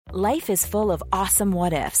Life is full of awesome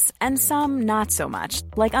what-ifs, and some not so much,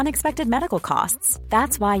 like unexpected medical costs.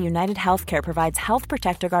 That's why United Healthcare provides Health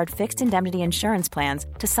Protector Guard fixed indemnity insurance plans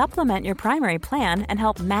to supplement your primary plan and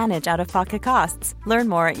help manage out-of-pocket costs. Learn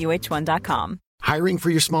more at uh1.com. Hiring for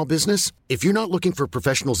your small business? If you're not looking for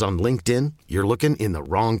professionals on LinkedIn, you're looking in the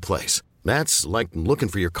wrong place. That's like looking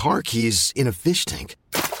for your car keys in a fish tank.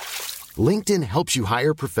 LinkedIn helps you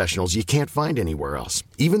hire professionals you can't find anywhere else,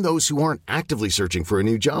 even those who aren't actively searching for a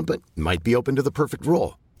new job but might be open to the perfect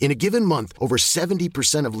role. In a given month, over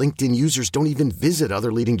 70% of LinkedIn users don't even visit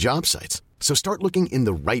other leading job sites. So start looking in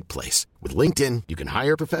the right place. With LinkedIn, you can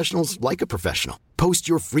hire professionals like a professional. Post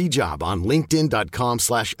your free job on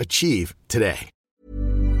linkedin.com/achieve today.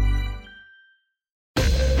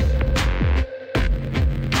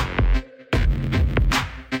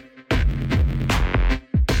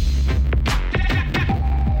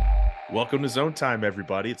 Welcome to Zone Time,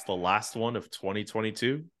 everybody. It's the last one of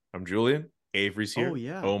 2022. I'm Julian. Avery's here. Oh,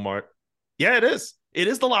 yeah. Omar. Yeah, it is. It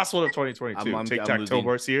is the last one of 2022. Tic Tac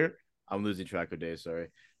Tobar's here. I'm losing track of days, sorry.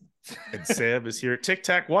 And Sam is here. Tic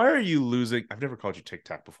Tac, why are you losing? I've never called you Tic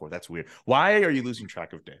Tac before. That's weird. Why are you losing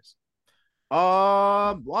track of days?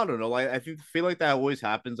 Well, I don't know. Like, I feel like that always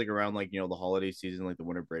happens, like around like the holiday season, like the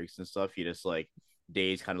winter breaks and stuff. You just like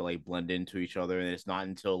days kind of like blend into each other, and it's not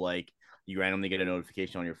until like you randomly get a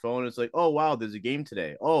notification on your phone. It's like, oh wow, there's a game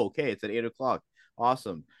today. Oh, okay, it's at 8:00.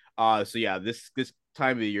 Awesome. So yeah, this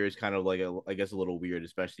time of the year is kind of like I guess a little weird,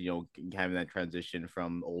 especially having that transition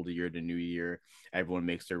from old year to new year. Everyone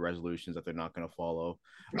makes their resolutions that they're not going to follow.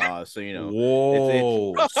 So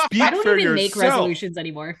whoa, I don't even make resolutions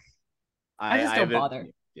anymore. I just don't bother.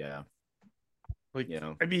 Yeah, like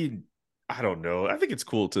I mean, I don't know. I think it's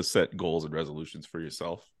cool to set goals and resolutions for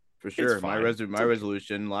yourself. For sure. My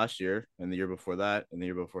resolution last year and the year before that and the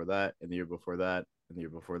year before that and the year before that and the year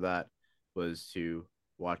before that was to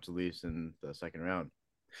watch the Leafs in the second round.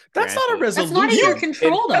 That's not a resolution. That's not in your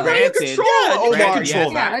control, though. Granted, control. Yeah,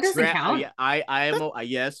 that doesn't count. Yeah, I am.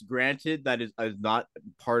 Yes, granted, that is not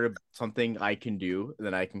part of something I can do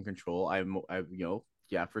that I can control.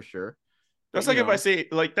 Yeah, for sure. That's like if I say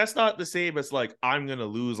like that's not the same as like I'm gonna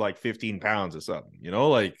lose like 15 pounds or something.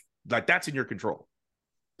 Like that's in your control.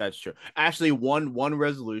 That's true. Actually, one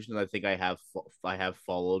resolution I think I have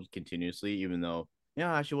followed continuously, even though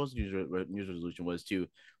actually was New Year's resolution was to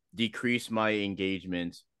decrease my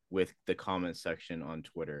engagement with the comment section on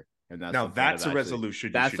Twitter, and that's a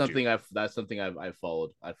resolution. That's something I've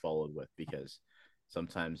followed with, because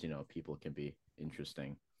sometimes people can be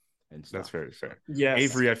interesting and stuff. That's very fair. Yes.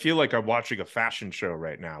 Avery, I feel like I'm watching a fashion show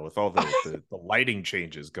right now with all the lighting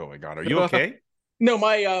changes going on. Are you okay? No,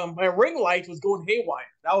 my ring light was going haywire.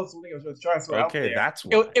 That was something I was trying to sort out there. Okay, that's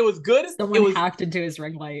why. It was good. Someone hacked into his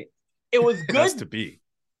ring light. It was good. It has to be.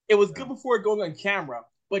 It was good before going on camera,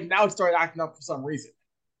 but now it started acting up for some reason.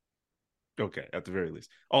 Okay, at the very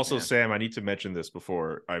least. Also, Sam, I need to mention this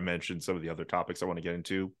before I mention some of the other topics I want to get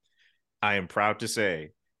into. I am proud to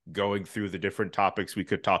say, going through the different topics we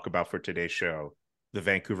could talk about for today's show, the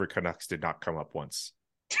Vancouver Canucks did not come up once.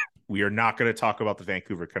 We are not going to talk about the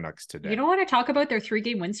Vancouver Canucks today. You don't want to talk about their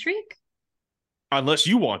 3-game win streak? Unless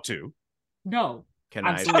you want to. No. Can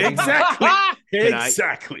I?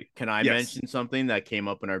 Exactly. Can I mention something that came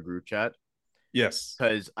up in our group chat? Yes.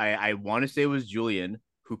 Because I want to say it was Julian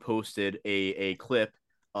who posted a clip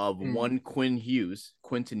of one Quinton Hughes,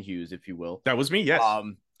 if you will. That was me, yes.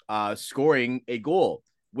 Scoring a goal,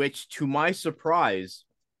 which to my surprise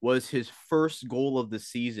was his first goal of the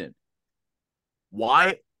season.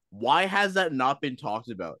 Why has that not been talked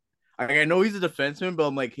about? I know he's a defenseman, but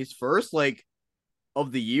I'm like, his first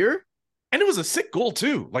of the year? And it was a sick goal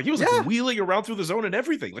too. Like he was wheeling around through the zone and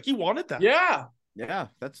everything. Like he wanted that. Yeah. Yeah.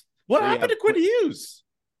 That's what happened to Quinton Hughes.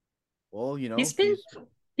 Well, he's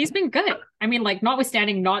been good. I mean, like,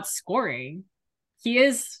 notwithstanding not scoring, he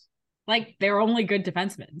is like their only good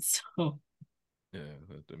defenseman. So yeah,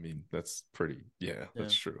 I mean, that's pretty. Yeah,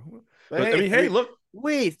 that's true. But I mean, look.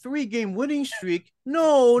 Wait, 3-game winning streak?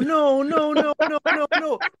 No.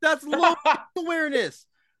 That's low awareness.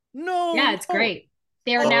 No. Yeah, it's great.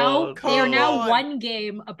 They are now 1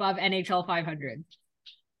 game above NHL 500.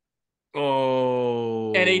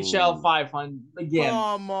 Oh, NHL 500 again.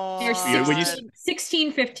 Come on. They're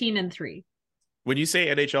 16, 15, and 3. When you say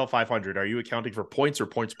NHL 500, are you accounting for points or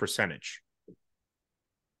points percentage?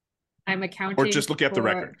 I'm accounting, or just look at the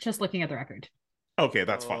record. Just looking at the record. Okay,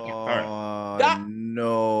 that's fine. All right.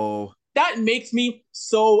 No. That makes me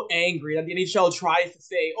so angry that the NHL tries to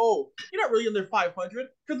say, "Oh, you're not really under 500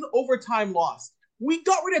 because of overtime loss." We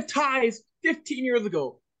got rid of ties 15 years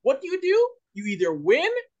ago. What do? You either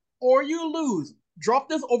win or you lose. Drop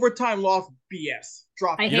this overtime loss BS.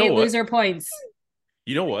 Drop I it. hate loser points.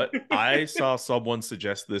 You know what? I saw someone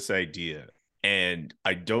suggest this idea, and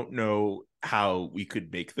I don't know how we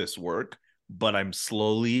could make this work, but I'm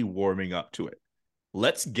slowly warming up to it.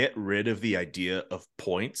 Let's get rid of the idea of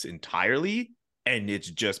points entirely, and it's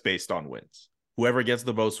just based on wins. Whoever gets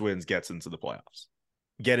the most wins gets into the playoffs.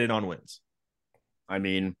 Get in on wins. I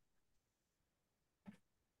mean,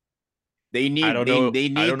 they need. I don't know. They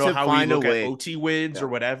need I don't know to how find we a look way. at OT wins or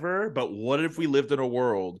whatever, but what if we lived in a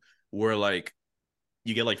world where like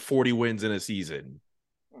you get like 40 wins in a season,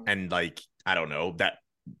 and like I don't know, that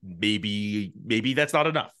maybe that's not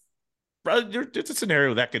enough. It's a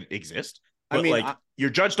scenario that could exist, but I mean, like you're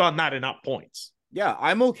judged on that and not points. Yeah,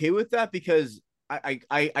 I'm okay with that because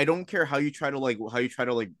I don't care how you try to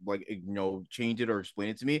change it or explain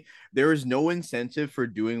it to me. There is no incentive for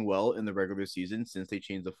doing well in the regular season since they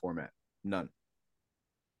changed the format. None.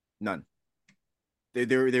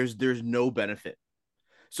 There's no benefit.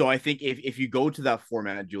 So I think if you go to that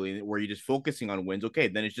format, Julian, where you're just focusing on wins, okay,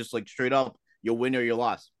 then it's just like straight up, you'll win or you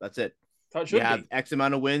lost. That's it. You have X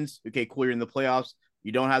amount of wins, okay, cool, you're in the playoffs.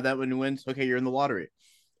 You don't have that many wins, okay, you're in the lottery.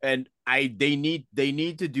 And they need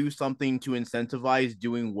to do something to incentivize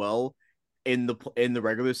doing well in the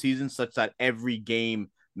regular season, such that every game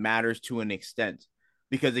matters to an extent.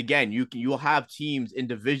 Because again, you'll have teams in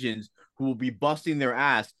divisions who will be busting their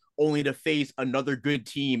ass only to face another good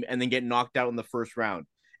team and then get knocked out in the first round.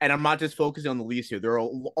 And I'm not just focusing on the Leafs here. There are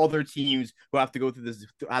other teams who have to go through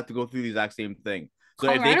the exact same thing. So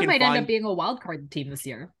Colorado Oh, if they might end up being a wild card team this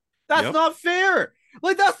year. That's not fair.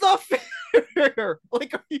 Like, that's not fair.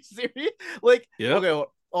 Like, are you serious? Like, okay.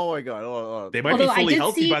 Oh my god. They might be fully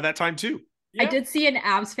healthy by that time too. I did see an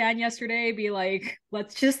Avs fan yesterday be like,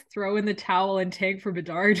 "Let's just throw in the towel and tank for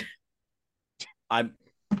Bedard."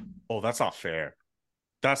 That's not fair.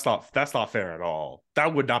 That's not fair at all.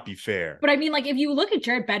 That would not be fair. But I mean, like, if you look at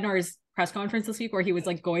Jared Bednar's press conference this week where he was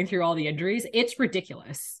like going through all the injuries, it's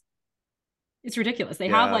ridiculous. It's ridiculous. They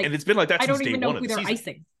have like, and it's been like that. I Since don't even day know one who they're season.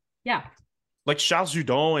 icing. Yeah, like Charles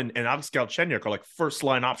Judon and Alex Galchenyuk are like first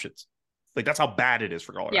line options. Like that's how bad it is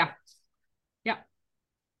for Colorado. Yeah.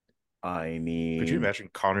 I mean, could you imagine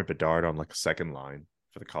Connor Bedard on like a second line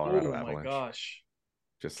for the Colorado Avalanche? Oh my gosh!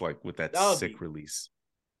 Just like with that sick release.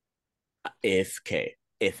 If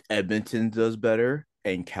Edmonton does better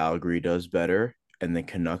and Calgary does better and the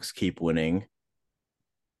Canucks keep winning,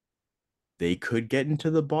 they could get into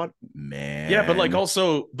the bottom. Man. Yeah, but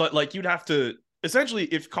like you'd have to essentially,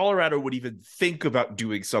 if Colorado would even think about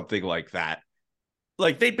doing something like that,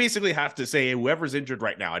 like they basically have to say, hey, whoever's injured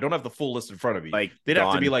right now, I don't have the full list in front of me. Like they'd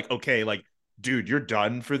have to be like, okay, like, dude, you're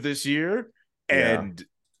done for this year, and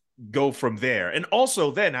go from there. And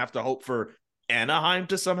also then have to hope for Anaheim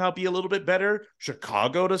to somehow be a little bit better,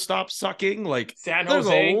 Chicago to stop sucking, like San there's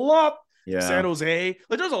Jose. a lot. San Jose,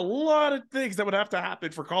 like there's a lot of things that would have to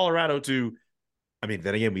happen for Colorado to. I mean,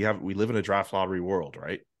 then again, we live in a draft lottery world,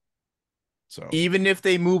 right? So even if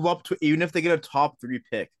they get a top 3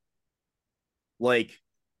 pick, like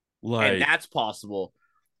and that's possible.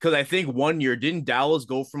 Because I think one year didn't Dallas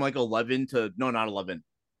go from like 11 to not 11.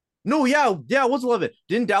 No, it was 11.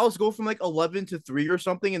 Didn't Dallas go from like 11 to 3 or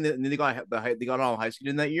something, and then they got on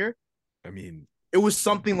Heiskanen that year? I mean, it was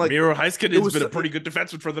something like Miro Heiskanen's been a pretty good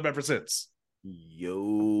defenseman for them ever since.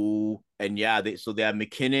 And they have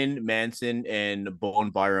McKinnon, Manson, and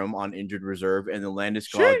Bowen Byram on injured reserve, and the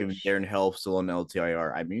Landeskog and Darren Helf still on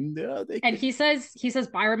LTIR. I mean, he says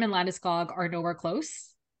Byram and Landeskog are nowhere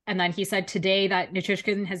close, and then he said today that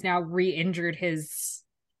Nichushkin has now re-injured his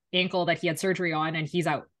ankle that he had surgery on, and he's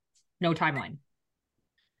out. No timeline.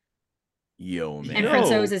 Man. And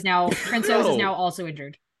Prince is now also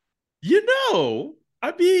injured.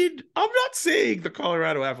 I mean, I'm not saying the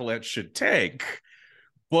Colorado Avalanche should tank,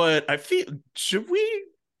 but I feel, should we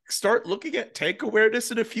start looking at tank awareness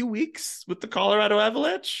in a few weeks with the Colorado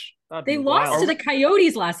Avalanche? They lost to the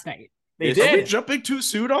Coyotes last night. They did. Are we jumping too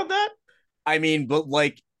soon on that? I mean, but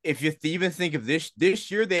like, if you even think of this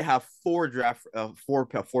year, they have four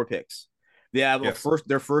picks. They have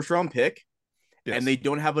their first round pick, and they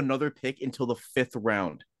don't have another pick until the 5th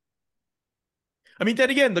round. I mean, then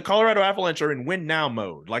again, the Colorado Avalanche are in win now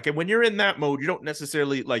mode. Like, when you're in that mode, you don't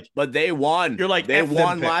necessarily like. But they won. You're like, they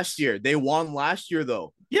won last year. They won last year,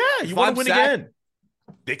 though. Yeah, you want to win again.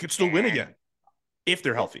 They could still win again if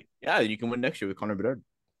they're healthy. Yeah, you can win next year with Connor Bedard.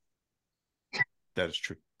 That is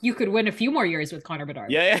true. You could win a few more years with Connor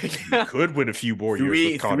Bedard. Yeah. You could win a few more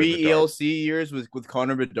years with Connor Bedard. 3 ELC years with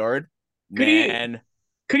Connor Bedard.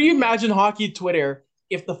 Could you imagine hockey Twitter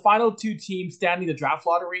if the final 2 teams standing the draft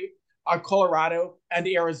lottery are Colorado and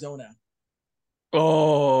Arizona?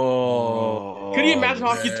 Oh, Could you imagine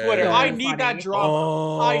hockey Twitter? So I need that funny.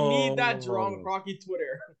 drama. I need that drama for hockey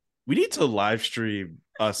Twitter. We need to live stream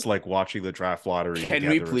us like watching the draft lottery Can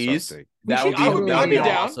we together or please? something. That would be totally I'd be down.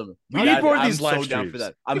 awesome. We need more of these I'm live so down for streams.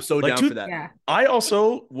 that. I'm so Like down for that. Yeah. I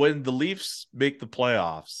also, when the Leafs make the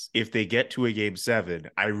playoffs, if they get to a game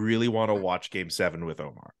 7, I really want to watch game 7 with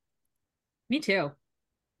Omar. Me too.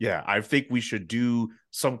 Yeah, I think we should do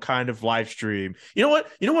some kind of live stream. You know what?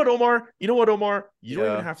 Omar? You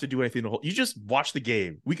don't even have to do anything. You just watch the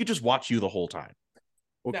game. We could just watch you the whole time.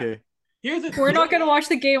 Okay. Here's the We're not going to watch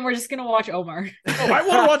the game. We're just going to watch Omar. I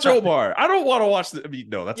want to watch Omar. I don't want to watch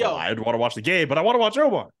no, that's a Yo. lie. I want to watch the game, but I want to watch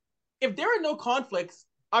Omar. If there are no conflicts,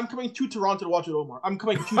 I'm coming to Toronto to watch it, Omar. I'm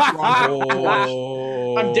coming to Toronto to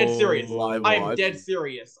watch. I'm dead serious. Live I'm watch. dead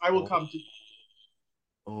serious. I will come to.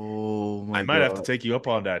 Oh my I might have to God. take you up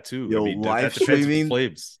on that too. Yo, I mean, live that depends with the streaming?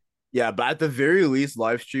 Flames. Yeah, but at the very least,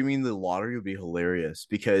 live streaming the lottery would be hilarious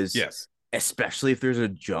because Yes. especially if there's a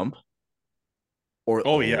jump.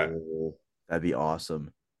 Or Yeah. That'd be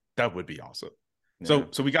awesome. That would be awesome. Yeah.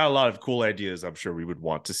 So we got a lot of cool ideas I'm sure we would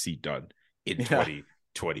want to see done in Yeah.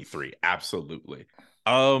 2023. Absolutely.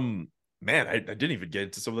 Man, I didn't even get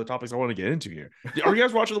into some of the topics I want to get into here. Are you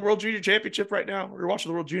guys watching the World Junior Championship right now? Are you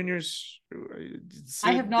watching the World Juniors?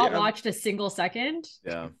 I have not watched a single second.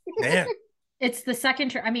 Yeah. Man, It's the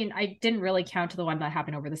second. I mean, I didn't really count the one that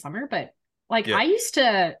happened over the summer, but like Yeah. I used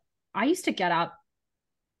to get up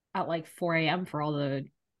at like 4 a.m. for all the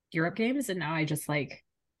Europe games, and now I just like,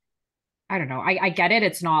 I don't know. I get it.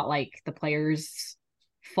 It's not like the players'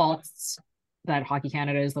 faults that Hockey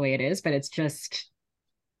Canada is the way it is, but it just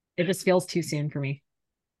feels too soon for me.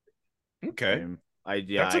 okay.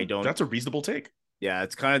 That's a reasonable take. Yeah,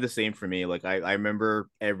 it's kind of the same for me. Like I remember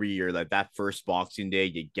every year like that first Boxing Day,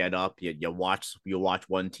 you get up, you watch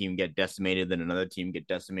one team get decimated, then another team get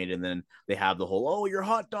decimated, and then they have the whole you're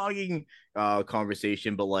hot dogging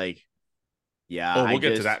conversation. But like, yeah, We'll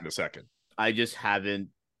get to that in a second. I just haven't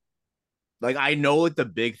like I know like the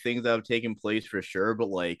big things that have taken place for sure, but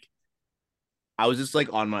like I was just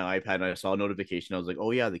like on my iPad and I saw a notification. I was like,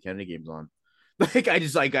 oh yeah, the Canada game's on. Like I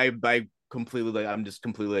just like I completely like I'm just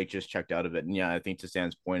completely like just checked out of it. And yeah, I think to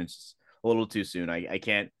Sam's point, it's just a little too soon. I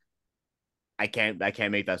can't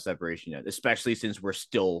make that separation yet, especially since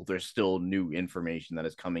there's still new information that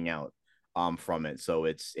is coming out from it. So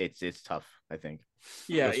it's tough, I think.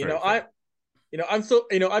 Yeah, That's very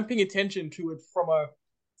fair. I'm paying attention to it from a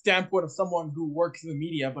standpoint of someone who works in the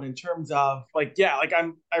media, but in terms of like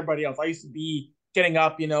I'm everybody else. I used to be getting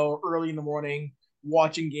up, early in the morning,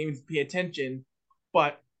 watching games, pay attention,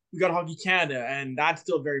 but we got Hockey Canada, and that's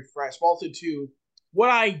still very fresh. But also, too, what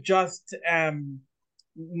I just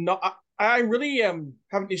not, I really have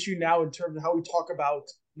an issue now in terms of how we talk about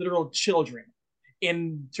literal children,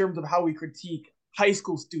 in terms of how we critique high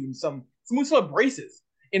school students. Some we still have braces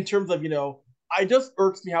in terms of I just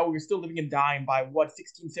irks me how we're still living and dying by what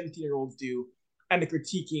 16, 17-year-olds do, and the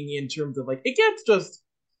critiquing in terms of like it gets just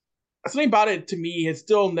something about it to me has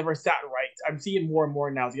still never sat right. I'm seeing more and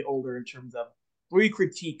more now as I get older in terms of we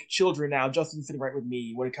critique children now just isn't sitting right with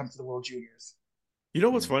me when it comes to the World Juniors. You know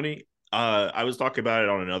what's funny? I was talking about it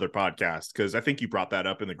on another podcast because I think you brought that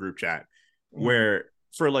up in the group chat where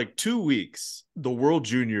for like 2 weeks, the World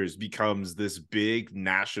Juniors becomes this big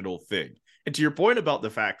national thing. And to your point about the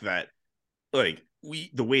fact that like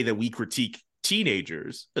the way that we critique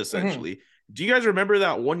teenagers, essentially, do you guys remember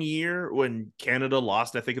that one year when Canada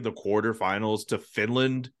lost, I think, in the quarterfinals to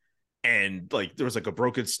Finland? And like there was like a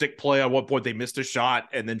broken stick play at one point. They missed a shot,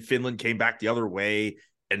 and then Finland came back the other way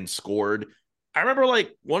and scored. I remember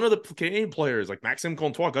like one of the Canadian players, like Maxime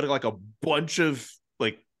Comtois, got like a bunch of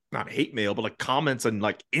like not hate mail, but like comments on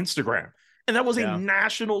like Instagram, and that was a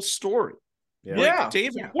national story. Yeah. To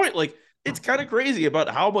David's point, like it's kind of crazy about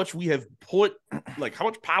how much we have put, like how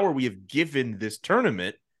much power we have given this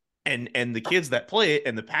tournament, and the kids that play it,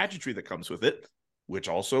 and the pageantry that comes with it. Which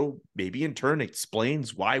also maybe in turn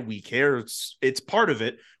explains why we care. It's part of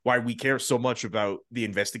it, why we care so much about the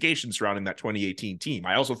investigation surrounding that 2018 team.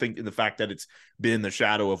 I also think in the fact that it's been in the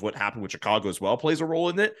shadow of what happened with Chicago as well plays a role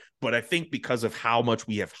in it. But I think because of how much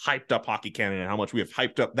we have hyped up Hockey Canada and how much we have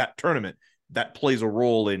hyped up that tournament, that plays a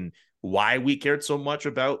role in why we cared so much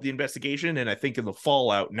about the investigation. And I think in the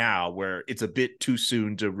fallout now, where it's a bit too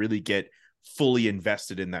soon to really get fully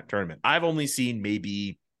invested in that tournament. I've only seen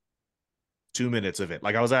maybe 2 minutes of it.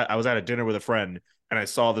 Like I was at a dinner with a friend and I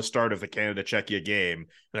saw the start of the Canada-Czechia game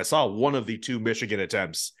and I saw one of the 2 Michigan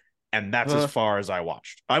attempts, and that's as far as I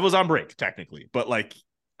watched. I was on break technically, but like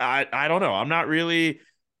I don't know. I'm not really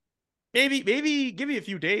maybe give me a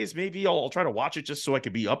few days. Maybe I'll try to watch it just so I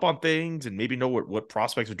could be up on things and maybe know what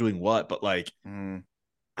prospects are doing what. But like,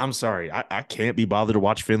 I'm sorry, I can't be bothered to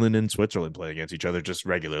watch Finland and Switzerland play against each other just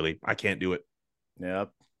regularly. I can't do it.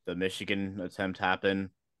 Yep. The Michigan attempt happened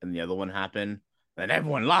and the other one happened. And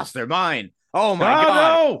everyone lost their mind. Oh my God.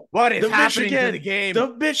 No! What is happening to the game?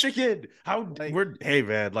 The Michigan. Hey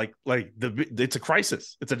man, it's a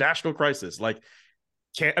crisis. It's a national crisis. Like,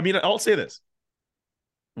 I'll say this.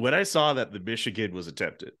 When I saw that the Michigan was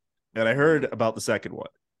attempted and I heard about the second one,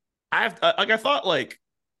 I thought like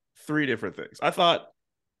three different things. I thought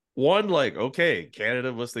one, like, okay,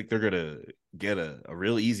 Canada must think they're gonna get a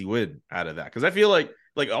real easy win out of that. Because I feel like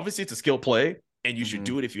obviously it's a skill play and you should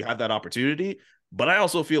do it if you have that opportunity. But I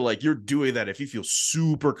also feel like you're doing that if you feel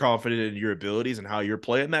super confident in your abilities and how you're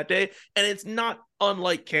playing that day. And it's not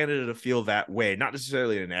unlike Canada to feel that way, not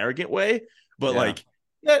necessarily in an arrogant way, but like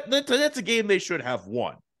that's a game they should have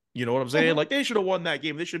won. You know what I'm saying? Like, they should have won that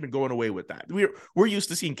game. They should have been going away with that. We're used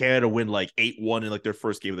to seeing Canada win like 8-1 in like their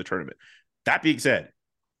first game of the tournament. That being said,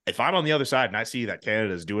 if I'm on the other side and I see that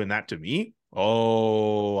Canada is doing that to me,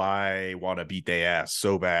 I want to beat their ass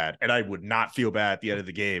so bad. And I would not feel bad at the end of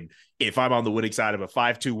the game if I'm on the winning side of a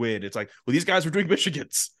 5-2 win. It's like, well, these guys were doing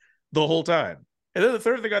Michigans the whole time. And then the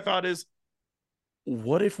third thing I thought is,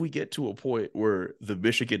 what if we get to a point where the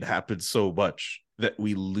Michigan happens so much that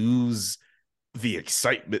we lose the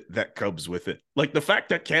excitement that comes with it? Like, the fact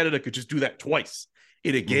that Canada could just do that twice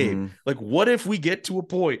in a game. Like, what if we get to a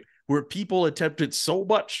point where people attempt it so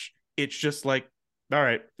much, it's just like, all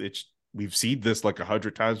right, we've seen this like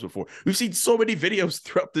 100 times before. We've seen so many videos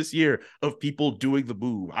throughout this year of people doing the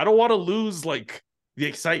move. I don't want to lose like the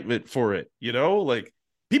excitement for it, you know? Like,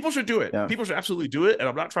 people should do it. Yeah. People should absolutely do it. And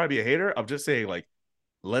I'm not trying to be a hater. I'm just saying, like,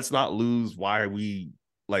 let's not lose why we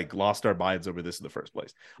like lost our minds over this in the first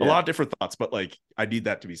place. A lot of different thoughts, but like, I need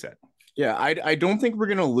that to be said. Yeah, I don't think we're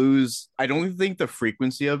gonna lose. I don't think the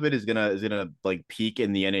frequency of it is gonna like peak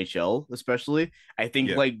in the NHL, especially. I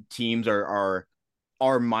think like teams are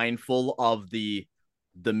mindful of the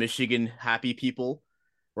Michigan happy people,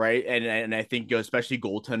 right? And I think, especially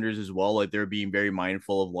goaltenders as well, like they're being very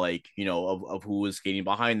mindful of like, of who is skating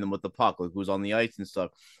behind them with the puck, like who's on the ice and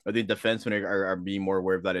stuff. I think defensemen are being more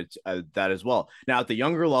aware of that. It's that as well. Now at the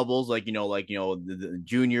younger levels, the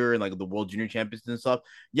junior and like the World Junior Champions and stuff.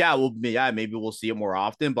 Maybe we'll see it more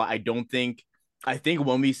often, but I think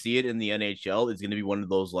when we see it in the NHL, it's going to be one of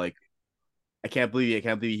those like, I can't believe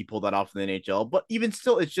he pulled that off in the NHL. But even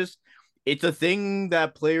still, it's a thing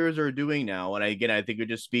that players are doing now. And again, I think it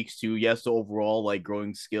just speaks to, yes, the overall like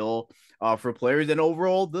growing skill for players and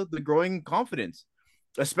overall the growing confidence,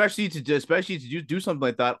 especially to do something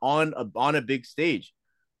like that on a big stage,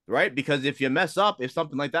 right? Because if you mess up, if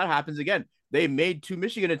something like that happens again, they made 2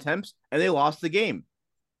 Michigan attempts and they lost the game.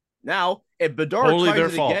 Now, if Bedard tries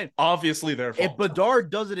it again, obviously their fault. If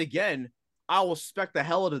Bedard does it again, I will respect the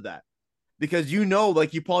hell out of that. Because like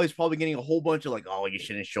he's probably getting a whole bunch of like, oh, you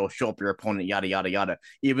shouldn't show up your opponent, yada yada yada.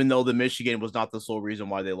 Even though the Michigan was not the sole reason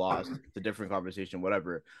why they lost. It's a different conversation,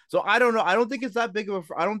 whatever. So I don't know. I don't think it's that big of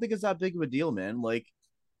a deal, man. Like,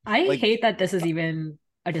 I hate that this is even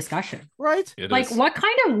a discussion, right? What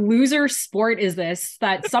kind of loser sport is this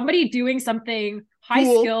that somebody doing something high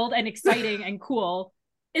skilled and exciting and cool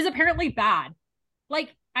is apparently bad?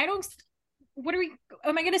 Like,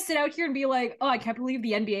 am I going to sit out here and be like, oh, I can't believe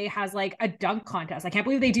the NBA has like a dunk contest. I can't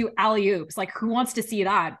believe they do alley-oops. Like, who wants to see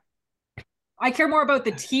that? I care more about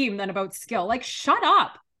the team than about skill. Like, shut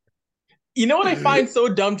up. You know what I find so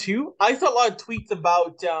dumb too? I saw a lot of tweets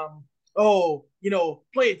about,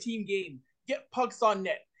 play a team game, get pucks on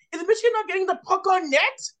net. Is Michigan not getting the puck on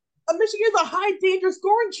net? Michigan has a high danger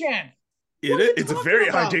scoring chance. It's a very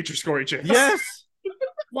high danger scoring chance. Yes.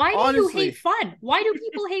 Why do you hate fun? Why do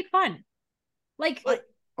people hate fun? Like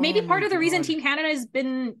maybe part of the reason Team Canada has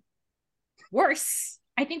been worse,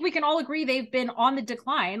 I think we can all agree they've been on the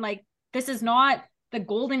decline. Like, this is not the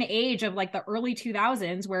golden age of like the early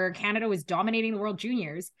 2000s where Canada was dominating the World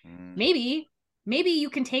Juniors. Maybe you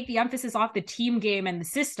can take the emphasis off the team game and the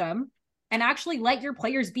system and actually let your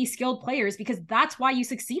players be skilled players, because that's why you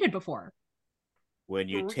succeeded before. When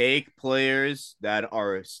you take players that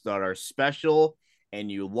are special and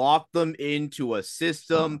you lock them into a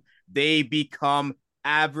system, they become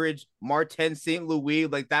average. Martin St. Louis,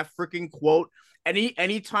 like that freaking quote.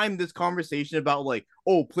 Anytime this conversation about like,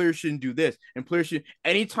 oh, players shouldn't do this and players should,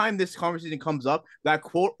 anytime this conversation comes up, that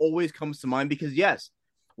quote always comes to mind, because yes,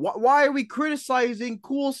 why are we criticizing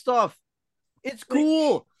cool stuff? It's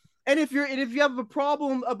cool. And if you have a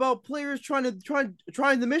problem about players trying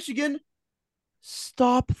the Michigan,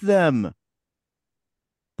 stop them.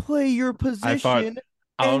 Play your position.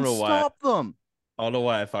 I don't and know why. stop them. I don't know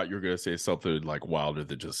why I thought you were gonna say something like wilder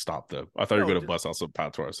than just stop them. I thought you were No, gonna bust out some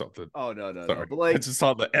patois or something. Oh no. Sorry. But like, I just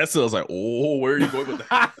saw the S. I was like, oh, where are you going with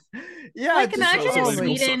that? yeah, Like, just- imagine oh, if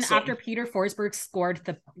maybe Sweden, something. after Peter Forsberg scored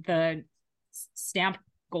the stamp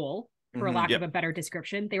goal, for Mhm. lack Yeah. of a better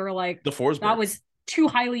description, they were like, The Forsberg. that was too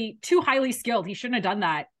highly skilled. He shouldn't have done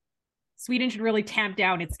that. Sweden should really tamp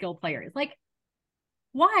down its skilled players. Like,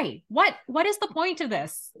 why? What is the point of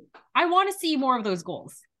this? I want to see more of those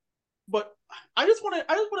goals. But I just want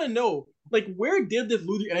to know, like, where did this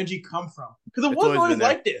loser energy come from? Because it It's wasn't always always been there.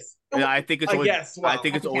 like this. Yeah, I think it's I always, guess. I Wow.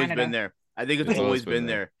 think it's After always Canada. been there. I think it's It's always always been been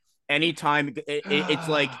there. Anytime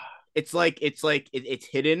it's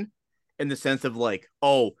hidden in the sense of like,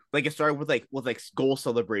 oh, like it started with goal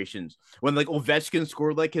celebrations when like Ovechkin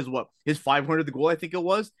scored like his 500th goal, I think it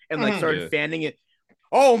was, and like started Yeah. fanning it.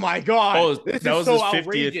 Oh my god! Oh, this that is was so his 50th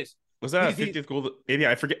outrageous. Was that a He's- 50th goal? Maybe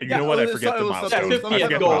I forget. You Yeah, know what? I it was forget some- the it was some- milestone. Yeah, 50th I forget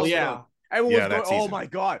the goal, milestone. yeah. Everyone Yeah, was that going, oh season. my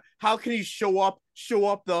god, how can he show up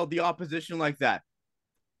the opposition like that?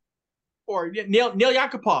 Or Neil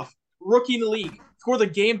Yakupov, rookie in the league, scores a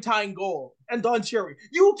game-tying goal. And Don Cherry,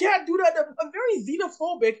 you can't do that. A very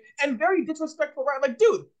xenophobic and very disrespectful, right? Like,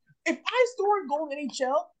 dude, if I score a goal in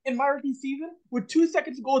NHL in my rookie season with 2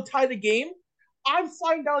 seconds to go to tie the game, I'm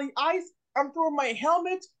sliding down the ice, I'm throwing my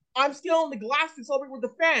helmet, I'm stealing the glass to celebrate with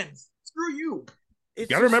the fans. Screw you. You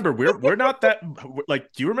gotta remember, we're not that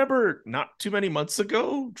like. Do you remember not too many months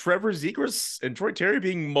ago, Trevor Zegras and Troy Terry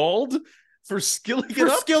being mauled for skilling it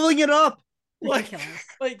up? skilling it up. Like, Ridiculous.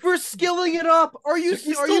 Like, For skilling it up. Are you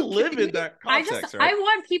we are still you live kidding in me? that I context, just right? I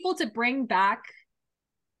want people to bring back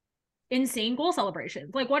insane goal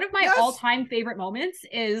celebrations. Like, one of my Yes. all-time favorite moments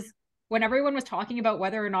is when everyone was talking about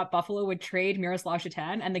whether or not Buffalo would trade Miroslav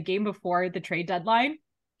Satan, and the game before the trade deadline,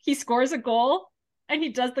 he scores a goal and he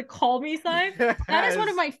does the call me sign. That is one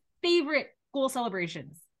of my favorite goal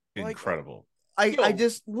celebrations. Incredible. I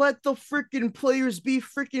just let the freaking players be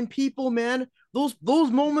freaking people, man. Those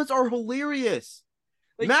moments are hilarious.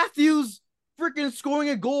 Like- Matthews freaking scoring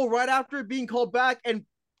a goal right after it being called back, and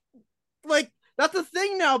like that's a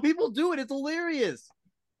thing now. People do it. It's hilarious.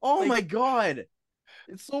 Oh Like- my god,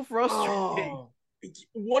 it's so frustrating. Oh.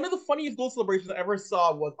 One of the funniest goal celebrations I ever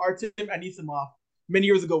saw was Artem Anisimov many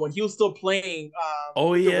years ago when he was still playing.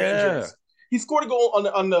 Oh, with the yeah. Rangers. He scored a goal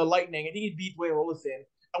on the Lightning. I think he beat Dwayne Rollison.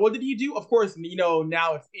 And what did he do? Of course,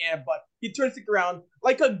 now it's but he turns it around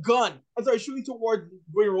like a gun. I'm sorry, shooting towards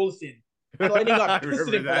Dwayne Rollison. And the Lightning I got pissed at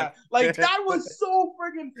remember him for that. Like, that was so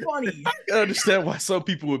friggin' funny. I understand why some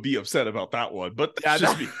people would be upset about that one, but that's Yeah,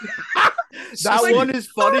 just me. That like- one is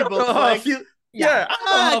funny, I don't know but how I like, feel. Yeah, I don't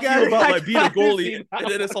know how I feel about like being a kinda goalie, see that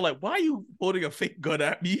and then it's all like, why are you holding a fake gun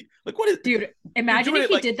at me? Like, what is? Dude, imagine doing if it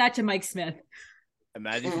he like- did that to Mike Smith.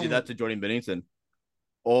 imagine if you did that to Jordan Bennington.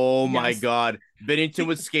 Oh my Yes. god, Bennington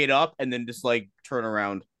would skate up and then just like turn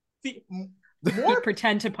around. See, He'd more,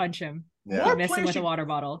 pretend to punch him. Yeah. More Miss him players with a should- water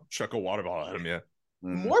bottle. Chuck a water bottle at him, yeah.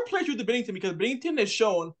 Mm. more players with the Bennington because Bennington has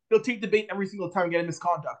shown he'll take the bait every single time and get a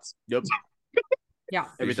misconduct. Yep. Yeah.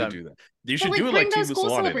 Every You should time. do that. You But should like, do it bring like those Team goal Solana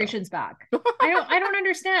now. celebrations back. I don't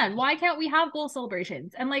understand. Why can't we have goal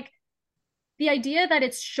celebrations? And like the idea that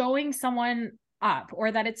it's showing someone up,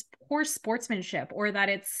 or that it's poor sportsmanship, or that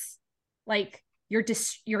it's like you're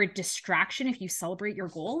a distraction if you celebrate your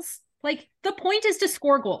goals. Like, the point is to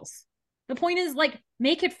score goals. The point is, like,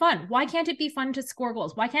 make it fun. Why can't it be fun to score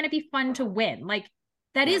goals? Why can't it be fun to win? Like,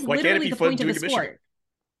 that is Why can't it literally be the fun point of the doing a mission?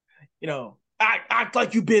 sport. Act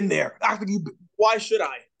like you've been there. Act like you. Why should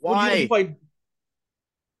I? Why?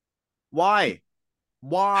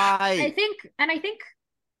 Why? I think,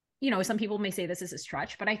 some people may say this is a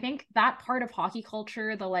stretch, but I think that part of hockey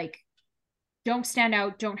culture, the like, don't stand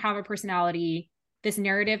out, don't have a personality, this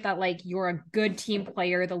narrative that like you're a good team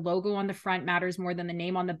player, the logo on the front matters more than the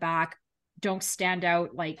name on the back, don't stand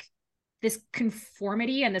out, like this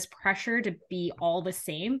conformity and this pressure to be all the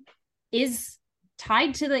same is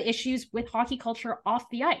tied to the issues with hockey culture off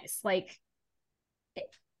the ice. Like,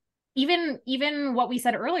 even what we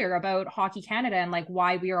said earlier about Hockey Canada and like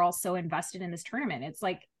why we are all so invested in this tournament, it's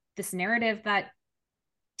like this narrative that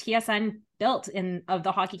TSN built of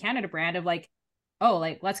the Hockey Canada brand of like, oh,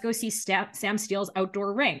 like, let's go see Sam Steele's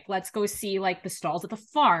outdoor rink, let's go see like the stalls at the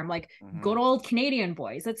farm, like good old Canadian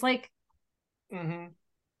boys. It's like, I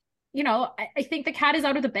think the cat is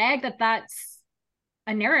out of the bag that's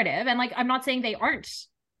a narrative. And like, I'm not saying they aren't,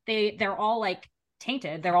 they're all like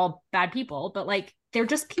tainted, they're all bad people, but like, they're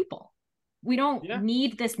just people. We don't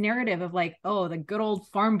need this narrative of like, oh, the good old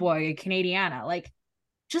farm boy Canadiana. Like,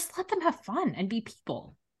 just let them have fun and be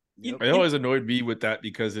people. It always annoyed me with that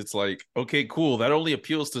because it's like, okay, cool, that only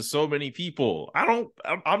appeals to so many people.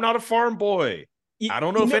 I'm not a farm boy. I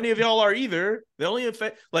don't know if any of y'all are either. The only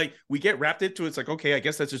effect, like, we get wrapped into it, it's like, okay, I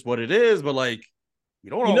guess that's just what it is, but like, we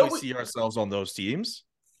don't always see ourselves on those teams.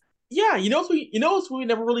 Yeah, what we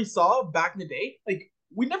never really saw back in the day? Like,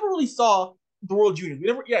 we never really saw the World Juniors.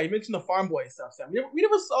 You mentioned the Farm Boy stuff, Sam. We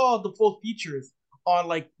never saw the full features on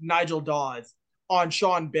like Nigel Dawes, on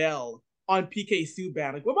Sean Bell, on PK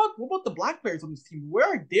Subban. Like, what about the black players on this team? Where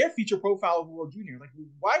are their feature profile of World Junior? Like,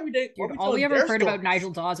 why would they? Dude, all we ever heard about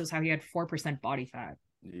Nigel Dawes was how he had 4% body fat.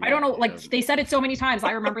 I don't know. Like, they said it so many times.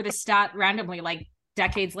 I remember this stat randomly, like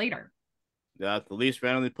decades later. Yeah, the Leafs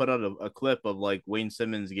randomly put out a clip of like Wayne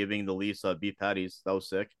Simmons giving the Leafs beef patties. That was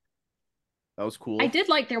sick. That was cool. I did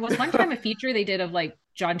like, there was one time a feature they did of like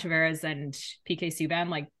John Tavares and PK Subban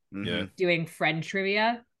like doing friend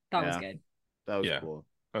trivia. That was good. That was cool.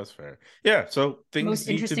 That's fair. Yeah. So things most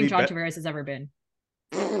interesting John Tavares has ever been.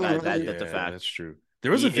 That's a fact. That's true.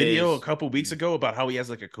 There was a video a couple weeks ago about how he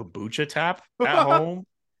has like a kombucha tap at home.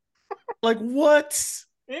 Like, what?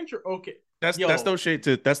 Okay. That's no shade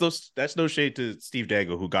to Steve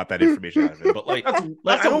Dangle, who got that information out of it. But like, I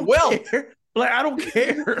don't care. Like, I don't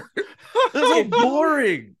care. That's so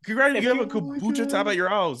boring. Congrats, you have a kombucha tap at your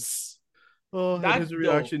house. Oh, his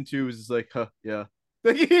reaction too is just like, yeah.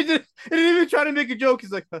 Like, he didn't even try to make a joke.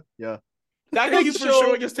 He's like, yeah. Thank you for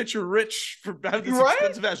showing us that you're rich for having this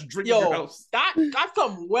expensive ass drink in your house. That's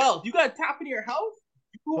some wealth. You got a tap in your house?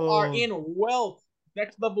 You are in wealth.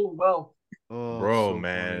 Next level wealth. Oh, bro, so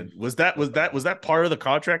man. Funny. Was that part of the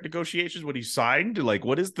contract negotiations when he signed? Like,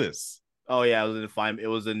 what is this? Oh yeah, it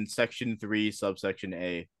was in section 3, subsection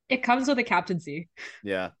A. It comes with a captaincy.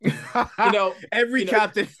 Yeah. Every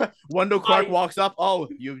captain, Wendell Clark walks up. Oh,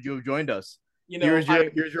 you've joined us. Here's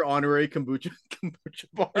your honorary kombucha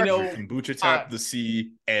bar. Kombucha tap, the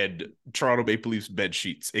sea, and Toronto Maple Leafs bed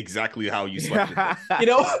sheets. Exactly how you slept.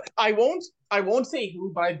 I won't say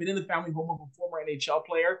who, but I've been in the family home of a former NHL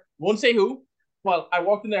player. Won't say who. Well, I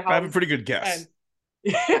walked in their house. I have a pretty good guess.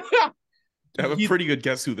 I have a pretty good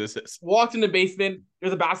guess who this is. Walked in the basement.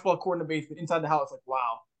 There's a basketball court in the basement. Inside the house, like,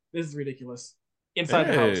 wow, this is ridiculous. Inside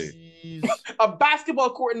the house, a basketball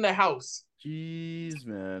court in the house. Jeez,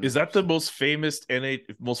 man. Is that the most famous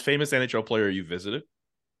NHL player you visited?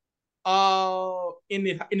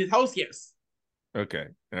 In his house, yes. Okay.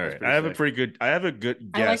 All right. I have a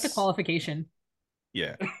good guess. I like the qualification.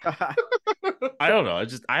 Yeah. I don't know.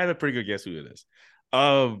 I have a pretty good guess who it is.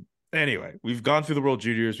 Anyway, we've gone through the World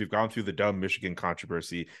Juniors. We've gone through the dumb Michigan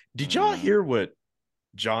controversy. Did y'all hear what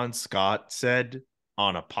John Scott said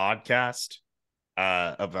on a podcast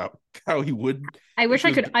about how he would? I wish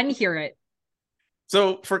I could unhear it.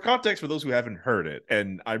 So for context, for those who haven't heard it,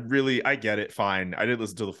 and I get it, fine. I didn't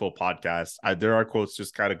listen to the full podcast. There are quotes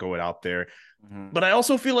just kind of going out there. But I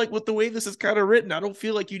also feel like with the way this is kind of written, I don't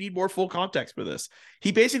feel like you need more full context for this.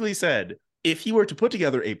 He basically said, if he were to put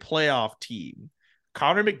together a playoff team,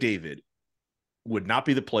 Connor McDavid would not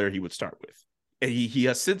be the player he would start with. And he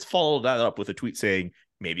has since followed that up with a tweet saying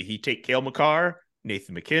maybe he'd take Cale Makar,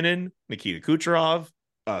 Nathan MacKinnon, Nikita Kucherov,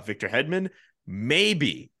 Victor Hedman,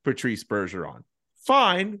 maybe Patrice Bergeron.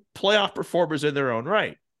 Fine, playoff performers in their own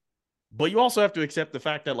right. But you also have to accept the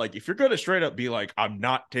fact that, like, if you're going to straight up be like, I'm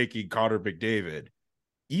not taking Connor McDavid,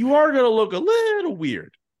 you are going to look a little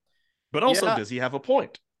weird. But also, does he have a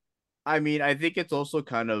point? I mean, I think it's also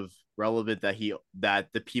kind of relevant that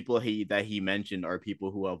the people that he mentioned are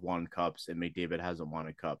people who have won cups, and McDavid hasn't won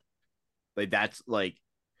a cup. Like, that's like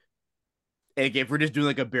if we're just doing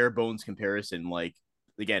like a bare bones comparison, like,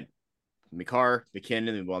 again, Makar,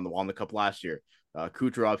 McKinnon won the cup last year.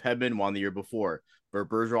 Kucherov, Hedman won the year before.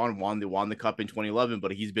 Bergeron won the cup in 2011,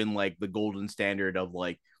 but he's been like the golden standard of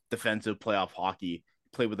like defensive playoff hockey.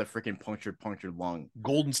 Played with a freaking punctured lung.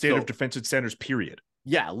 Golden standard of defensive standards, period.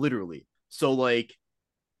 Yeah, literally. So like,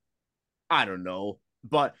 I don't know,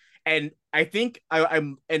 but I think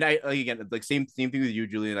I'm again, like same thing with you,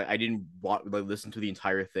 Julian. I didn't listen to the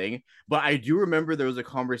entire thing, but I do remember there was a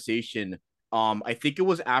conversation. I think it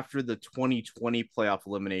was after the 2020 playoff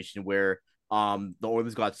elimination where the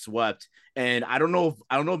Oilers got swept, and I don't know if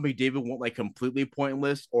McDavid went like completely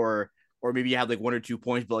pointless or maybe he had like 1 or 2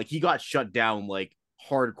 points, but like he got shut down like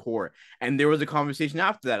hardcore. And there was a conversation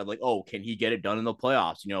after that of like, oh, can he get it done in the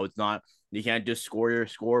playoffs? It's not, you can't just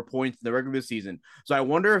score points in the regular season. So I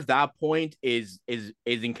wonder if that point is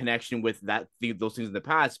in connection with those things in the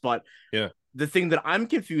past. But yeah, the thing that I'm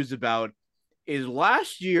confused about is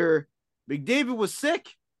last year McDavid was sick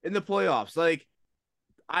in the playoffs. Like,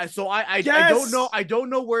 I don't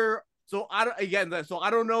know where. So I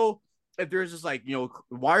don't know if there's just like,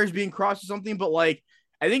 wires being crossed or something. But like,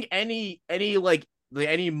 I think any idea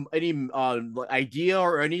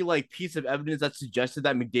or any like piece of evidence that suggested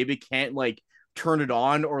that McDavid can't like turn it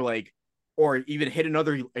on or even hit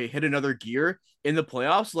another gear in the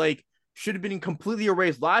playoffs, like should have been completely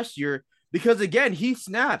erased last year because again, he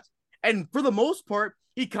snapped. And for the most part,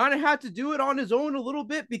 he kind of had to do it on his own a little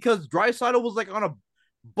bit because Draisaitl was like on a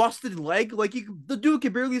busted leg. Like the dude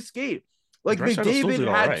could barely skate. Like McDavid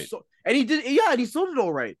had right. And he did, and he still did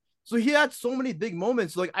all right. So he had so many big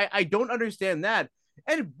moments. Like I don't understand that.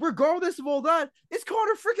 And regardless of all that, it's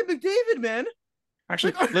Connor freaking McDavid, man.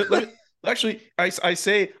 Actually, I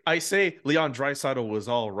say Leon Draisaitl was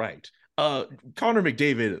all right. Connor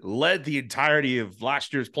McDavid led the entirety of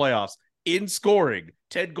last year's playoffs in scoring,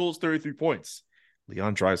 10 goals, 33 points.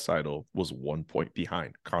 Leon Draisaitl was 1 point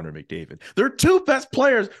behind Connor McDavid. They're two best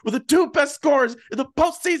players with the two best scorers in the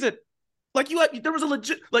postseason. There was a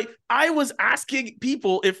legit, I was asking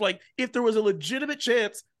people if there was a legitimate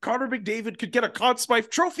chance Connor McDavid could get a Conn Smythe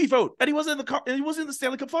Trophy vote, and he wasn't in the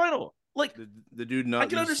Stanley Cup final. The dude, not I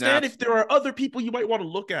can understand if there are other people you might want to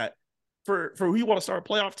look at for who you want to start a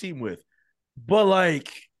playoff team with, but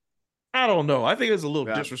I don't know. I think it was a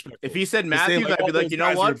little disrespectful. If he said Matthews, I'd be like, you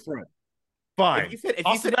know what? Fine. If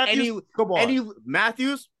he said any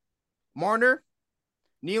Matthews, Marner,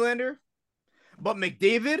 Nylander, but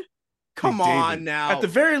McDavid. Come on now. At the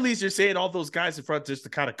very least, you're saying all those guys in front just to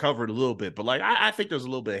kind of cover it a little bit. But I think there's a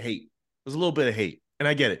little bit of hate. There's a little bit of hate. And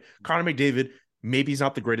I get it. Connor McDavid, maybe he's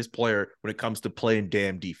not the greatest player when it comes to playing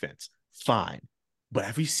damn defense. Fine. But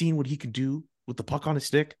have you seen what he can do with the puck on his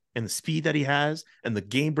stick and the speed that he has and the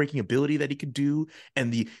game-breaking ability that he can do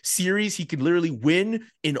and the series he could literally win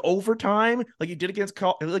in overtime like he did against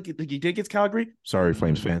Calgary? Sorry,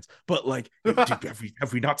 Flames fans. But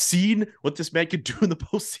have we not seen what this man could do in the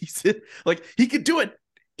postseason? He could do it.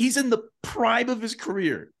 He's in the prime of his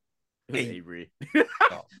career. Avery. You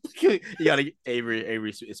gotta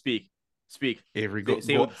Avery speak. Avery, go.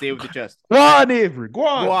 Say it with the chest. Go on, Avery. Go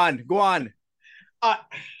on.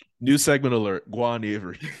 New segment alert. Guan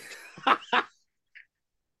Avery.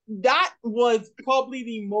 That was probably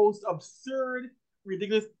the most absurd,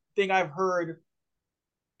 ridiculous thing I've heard.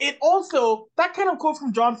 It also, that kind of quote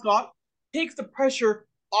from John Scott takes the pressure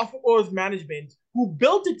off of Oilers management, who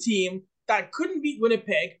built a team that couldn't beat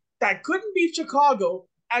Winnipeg, that couldn't beat Chicago,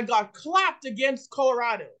 and got clapped against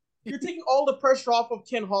Colorado. You're taking all the pressure off of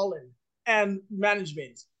Ken Holland and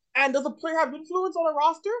management. And does a player have influence on a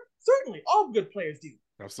roster? Certainly. All good players do.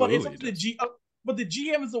 Absolutely, but it's up to the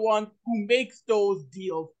GM is the one who makes those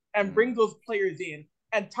deals and brings those players in.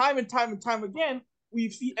 And time again,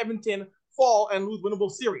 we've seen Edmonton fall and lose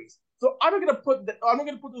winnable series. So I'm not gonna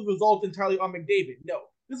put those results entirely on McDavid. No,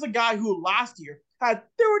 this is a guy who last year had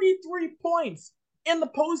 33 points in the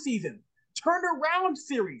postseason, turned around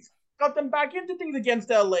series, got them back into things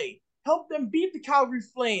against LA, helped them beat the Calgary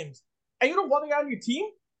Flames. And you don't want the guy on your team?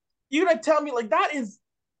 You're gonna tell me that is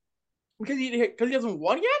because he hasn't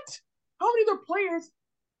won yet? How many other players?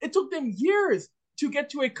 It took them years to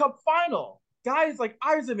get to a cup final. Guys like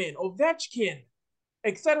Yzerman, Ovechkin,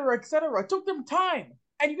 etc. It took them time.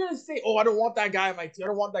 And you're gonna say, "Oh, I don't want that guy on my team. I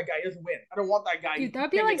don't want that guy. He doesn't win. I don't want that guy." Dude,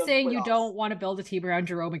 that'd be like saying you don't want to build a team around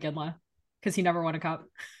Jarome Iginla because he never won a cup.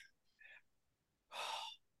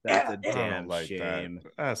 That's a damn shame.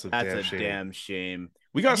 That's a damn shame.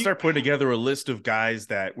 We gotta start putting together a list of guys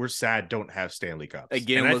that we're sad don't have Stanley Cups.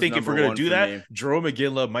 Again, and I think if we're gonna do that, Jarome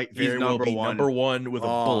Iginla might very well be number one with a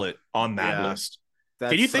bullet on that list.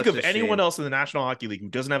 Can you think of anyone else in the National Hockey League who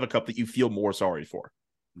doesn't have a cup that you feel more sorry for?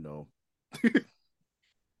 No.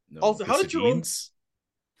 No. Also, how did Jarome?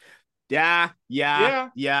 Yeah. The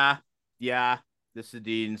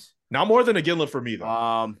Sedins. Not more than Iginla for me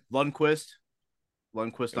though. Lundqvist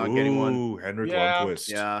not getting one. Ooh, Henrik Lundqvist.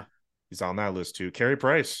 Yeah. He's on that list too. Carey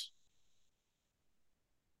Price.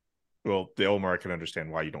 Well, the Omar, I can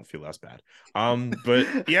understand why you don't feel less bad.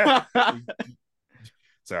 But yeah.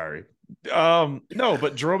 Sorry. No,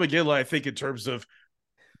 but Jarome Iginla, I think in terms of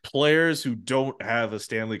players who don't have a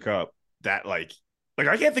Stanley Cup, that like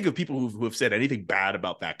I can't think of people who have said anything bad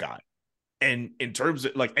about that guy. And in terms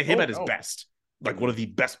of him at his best, one of the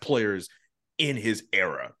best players in his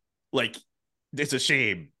era. It's a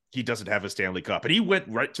shame he doesn't have a Stanley Cup. And he went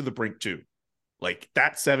right to the brink too.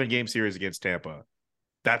 That 7-game series against Tampa,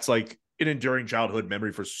 that's an enduring childhood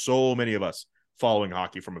memory for so many of us following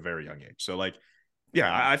hockey from a very young age. So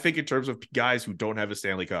I think in terms of guys who don't have a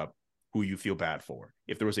Stanley Cup, who you feel bad for,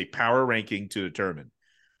 if there was a power ranking to determine,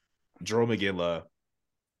 Jarome Iginla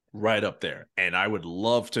right up there. And I would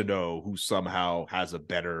love to know who somehow has a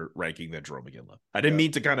better ranking than Jarome Iginla. I didn't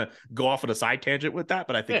mean to kind of go off on a side tangent with that,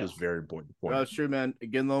 but I think it was very important. That's true, man.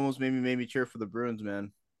 Iginla almost made me cheer for the Bruins,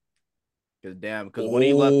 man. Because when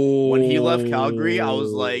he left Calgary, I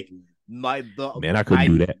was like, I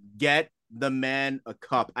couldn't do that. the man a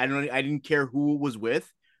cup. I didn't care who it was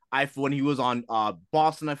with. When he was on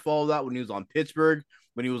Boston, I followed that. When he was on Pittsburgh,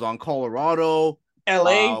 when he was on Colorado,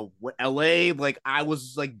 LA, like I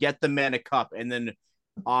was like, get the man a cup. And then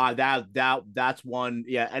that's one.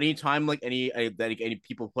 Yeah, anytime like any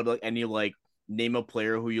people put like any like name a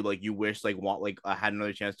player who you wish like want like had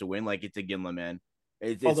another chance to win, like it's Iginla, man.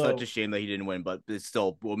 It's such a shame that he didn't win, but it's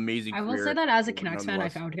still amazing. I will say that as a Canucks fan, I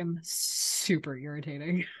found him super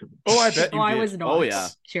irritating. Oh, I bet you did. I was not. Oh yeah.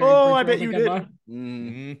 I bet you did.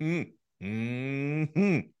 Mm-hmm.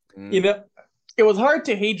 You know, it was hard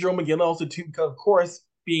to hate Jarome Iginla also too, because of course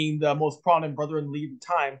being the most prominent brother in the league at the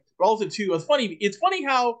time, but also too, it was funny. It's funny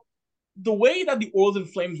how the way that the Oilers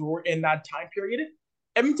and Flames were in that time period,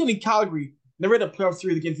 Edmonton and Calgary never had a playoff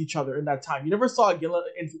series against each other in that time. You never saw Iginla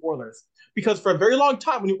against the Oilers. Because for a very long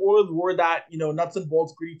time, when the Oilers were that, nuts and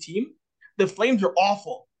bolts gritty team, the Flames were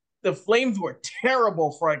awful. The Flames were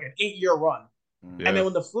terrible for like an 8-year run. Yeah. And then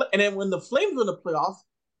when the Flames were in the playoffs,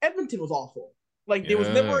 Edmonton was awful. Like there was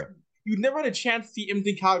you never had a chance to see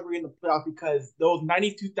Edmonton Calgary in the playoffs because those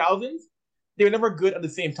 92,000s, they were never good at the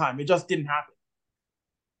same time. It just didn't happen.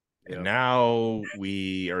 And now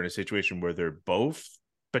we are in a situation where they're both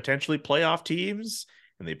potentially playoff teams,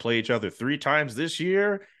 and they play each other 3 times this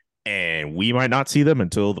year, and we might not see them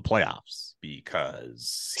until the playoffs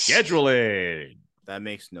because scheduling. That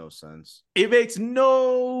makes no sense. It makes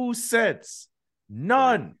no sense.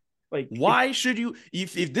 None. Like, why should you,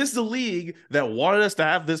 if this is a league that wanted us to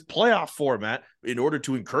have this playoff format in order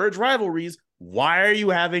to encourage rivalries, why are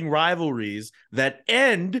you having rivalries that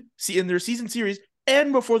end in their season series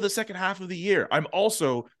and before the second half of the year? I'm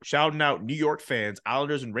also shouting out New York fans,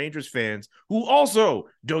 Islanders and Rangers fans who also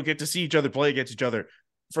don't get to see each other play against each other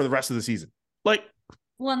for the rest of the season. Like,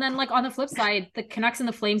 well, and then like on the flip side, the Canucks and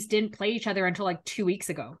the Flames didn't play each other until like 2 weeks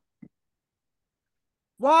ago.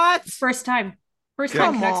 What? First time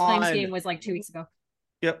Canucks Flames game was like 2 weeks ago.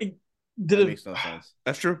 Yep. That makes no sense.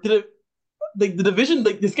 That's true. The division,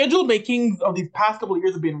 like the schedule makings of these past couple of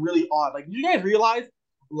years have been really odd. Like, did you guys realize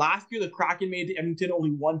last year the Kraken made it to Edmonton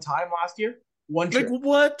only one time last year? One trip. Like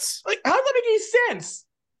what? Like, how does that make any sense?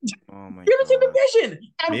 Oh my You're in the same division.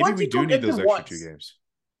 And maybe we do need those extra 2 games.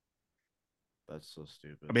 That's so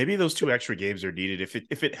stupid. Maybe those 2 extra games are needed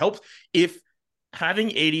if it helps. If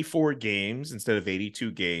having 84 games instead of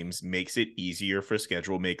 82 games makes it easier for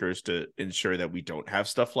schedule makers to ensure that we don't have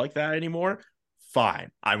stuff like that anymore,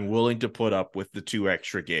 fine. I'm willing to put up with the 2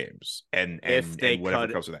 extra games and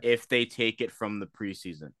whatever comes with that. If they take it from the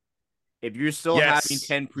preseason. If you're still having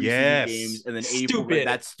 10 preseason games and then 84,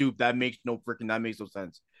 that's stupid. That makes no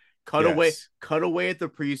sense. Cut away at the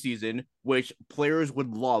preseason, which players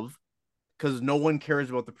would love because no one cares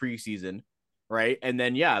about the preseason, right? And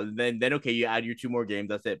then then okay, you add your 2 more games,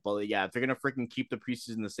 that's it. But yeah, if they're gonna freaking keep the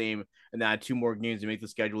preseason the same and add 2 more games to make the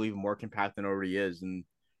schedule even more compact than it already is, and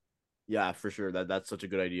yeah, for sure, that's such a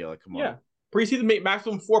good idea. Like, come on, yeah, preseason make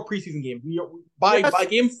maximum 4 preseason games. By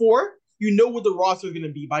game 4, you know what the roster is gonna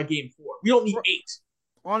be by game 4. We don't need 8.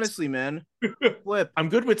 Honestly, man, flip. I'm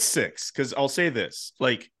good with 6 because I'll say this: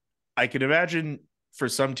 like, I can imagine. For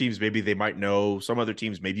some teams, maybe they might know. Some other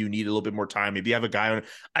teams, maybe you need a little bit more time. Maybe you have a guy on.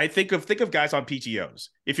 I think of guys on PTOs.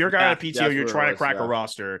 If you're a guy on a PTO, you're trying to crack a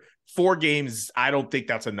roster. 4 games, I don't think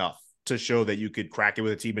that's enough to show that you could crack it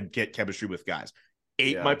with a team and get chemistry with guys.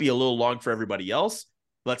 8 might be a little long for everybody else.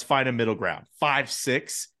 Let's find a middle ground. 5,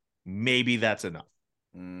 6, maybe that's enough.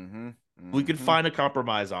 We could find a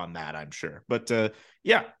compromise on that, I'm sure. But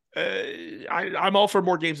I'm all for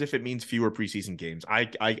more games if it means fewer preseason games.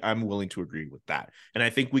 I'm willing to agree with that. And I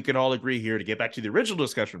think we can all agree here, to get back to the original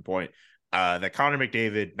discussion point, that Connor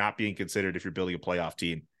McDavid not being considered if you're building a playoff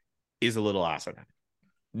team is a little asinine.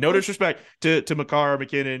 No disrespect to Makar,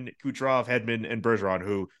 McKinnon, Kucherov, Hedman, and Bergeron,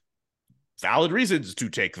 who valid reasons to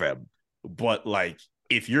take them. But like,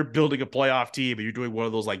 if you're building a playoff team and you're doing one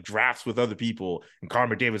of those like drafts with other people and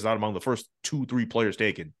Connor McDavid's not among the first 2-3 players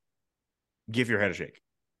taken, give your head a shake.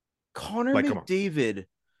 Connor McDavid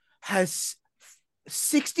has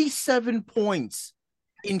 67 points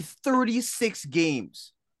in 36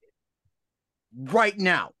 games right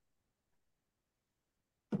now.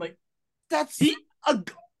 Like, that's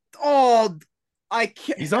I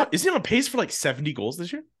can't. Is he on pace for like 70 goals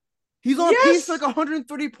this year? He's on pace for like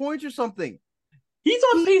 130 points or something. He's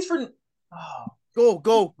on pace for.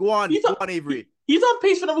 Go on, Avery. He's on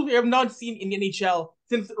pace for numbers we have not seen in the NHL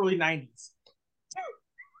since the early 90s.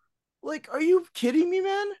 Like, are you kidding me,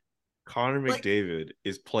 man? Connor McDavid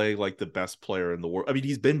is playing like the best player in the world. I mean,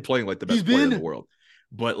 he's been playing like the best player in the world.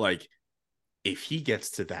 But like, if he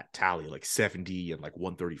gets to that tally, like 70 and like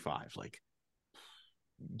 135, like,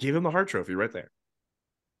 give him the Hart Trophy right there.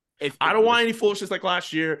 I don't want any foolishness like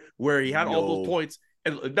last year where he had all those No. points.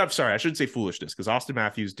 And I'm sorry, I shouldn't say foolishness because Austin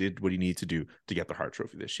Matthews did what he needed to do to get the Hart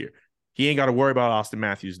Trophy this year. He ain't got to worry about Austin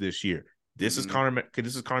Matthews this year. This is Connor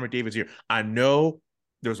McDavid's year. I know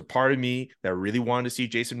there's a part of me that really wanted to see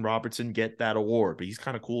Jason Robertson get that award, but he's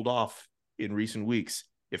kind of cooled off in recent weeks.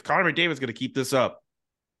 If Connor McDavid's going to keep this up,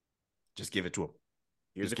 just give it to him.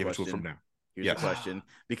 Here's just a give question. it to him from now. Here's a question,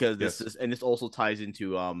 because this also ties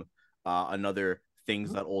into another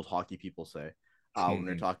things that old hockey people say when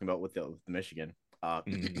they're talking about with the Michigan.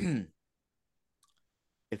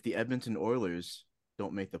 If the Edmonton Oilers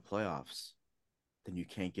don't make the playoffs, then you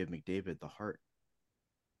can't give McDavid the Hart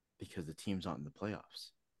because the team's not in the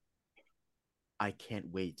playoffs. I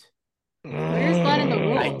can't wait. Where's that in the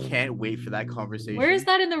rule? I can't wait for that conversation. Where is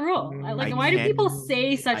that in the rule? Why do people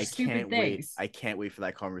say such stupid things? I can't wait for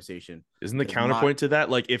that conversation. Isn't the counterpoint to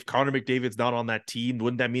that, like, if Connor McDavid's not on that team,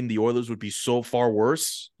 wouldn't that mean the Oilers would be so far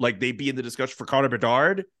worse? Like, they'd be in the discussion for Connor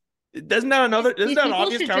Bedard? Isn't that an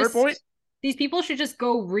obvious counterpoint? These people should just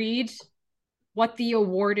go read what the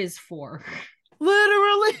award is for.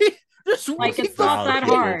 Literally. Just like, it's not that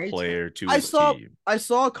hard. Player to I saw team. I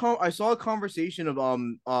saw a conversation of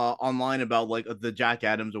online about like the Jack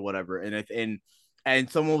Adams or whatever, and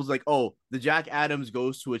someone was like, "Oh, the Jack Adams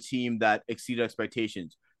goes to a team that exceeded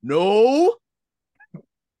expectations." No,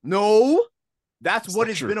 that's what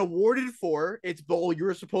it's been awarded for. It's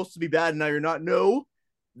you're supposed to be bad and now you're not. No,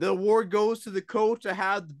 the award goes to the coach to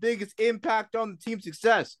have the biggest impact on the team's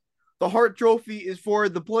success. The Hart Trophy is for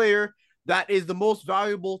the player that is the most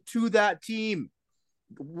valuable to that team.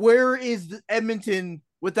 Where is Edmonton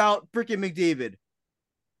without freaking McDavid?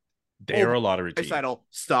 They are a lottery team. Draisaitl,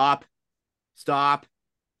 stop.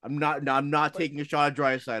 I'm not taking a shot at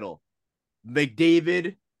Draisaitl.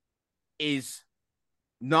 McDavid is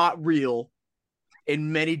not real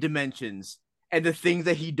in many dimensions, and the things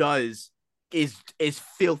that he does is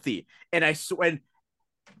filthy. And I swear,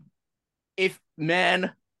 if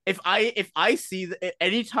I see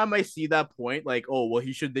anytime I see that point, like, oh well,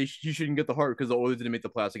 he shouldn't get the Hart because the Oilers didn't make the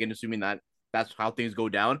playoffs. Again, assuming that's how things go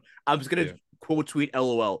down, I'm just gonna quote tweet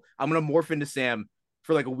LOL. I'm gonna morph into Sam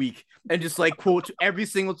for like a week and just like quote every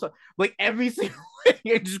single time, like every single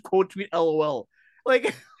and just quote tweet LOL.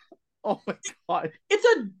 Like, oh my god,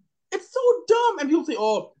 it's so dumb. And people say,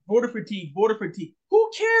 oh, voter fatigue. Who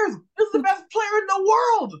cares? This is the best player in the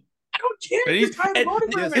world. I don't care.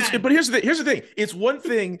 But here's the thing. It's one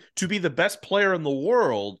thing to be the best player in the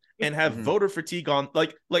world and have voter fatigue on,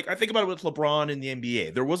 like I think about it with LeBron in the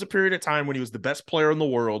NBA. There was a period of time when he was the best player in the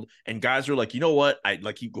world, and guys were like, you know what? He's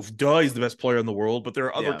the best player in the world, but there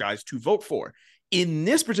are other guys to vote for. In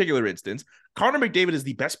this particular instance, Connor McDavid is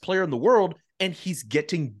the best player in the world, and he's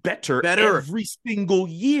getting better every single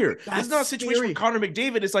year. This is not a situation where Connor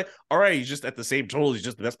McDavid is like, all right, he's just at the same total. He's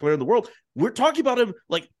just the best player in the world. We're talking about him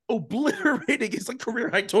like obliterating his like career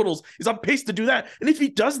high totals. He's on pace to do that. And if he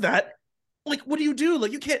does that, like, what do?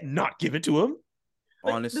 Like, you can't not give it to him.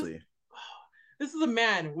 Honestly, this is a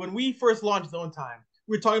man. When we first launched Zone Time,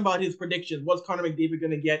 we were talking about his predictions. What's Connor McDavid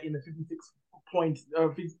going to get in the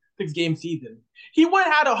 56-game season? He went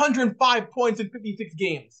and had 105 points in 56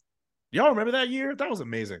 games. Y'all remember that year? That was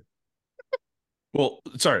amazing. Well,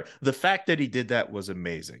 sorry. The fact that he did that was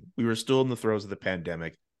amazing. We were still in the throes of the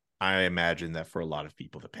pandemic. I imagine that for a lot of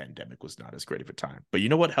people, the pandemic was not as great of a time. But you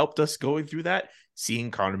know what helped us going through that?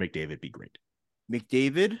 Seeing Connor McDavid be great.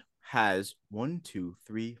 McDavid has 5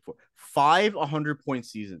 100-point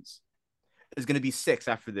seasons. There's going to be 6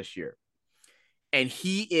 after this year. And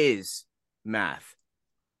he is, math,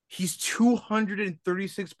 he's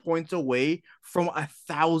 236 points away from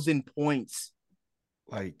 1,000 points.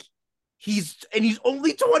 Like, he's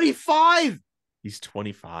only 25. He's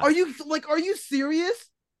 25. Are you serious?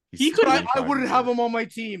 I wouldn't have him on my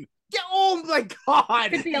team. Oh my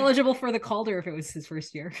god. Could be eligible for the Calder if it was his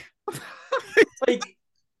first year. let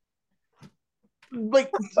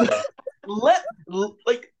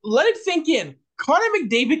it sink in. Connor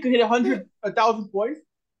McDavid could hit 1,000 points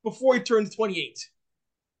before he turns 28.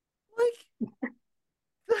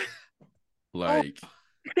 Like,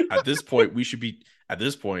 at this point, we should be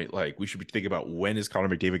thinking about when is Connor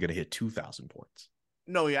McDavid going to hit 2,000 points.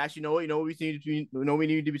 No, you actually know what? You know what we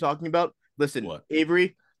need to be talking about? Listen, what?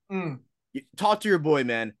 Avery, talk to your boy,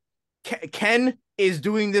 man. Ken is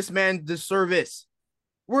doing this man disservice.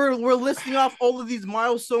 We're listing off all of these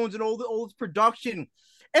milestones and all this production,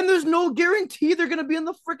 and there's no guarantee they're gonna be in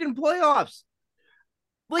the freaking playoffs.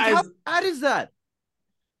 Like, how bad is that?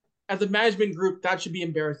 As a management group, that should be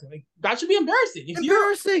embarrassing. Like, that should be embarrassing.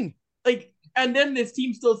 Embarrassing. And then this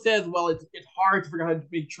team still says, well, it's hard to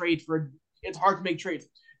make trades. It's hard to make trades.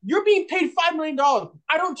 You're being paid $5 million.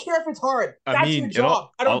 I don't care if it's hard. That's your job.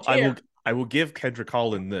 I don't care. I will give Kendrick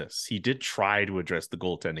Holland this. He did try to address the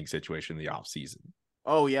goaltending situation in the offseason.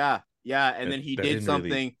 Oh yeah. And then he did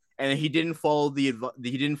something, and he didn't follow the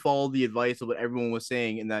advice of what everyone was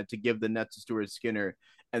saying, and that to give the net to Stuart Skinner,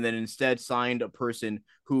 and then instead signed a person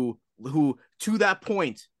who to that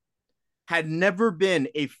point had never been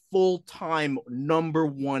a full-time number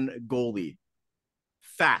one goalie.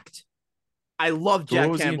 Fact. I love Jack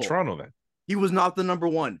Campbell. Was he in Toronto then? He was not the number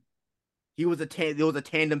one. It was a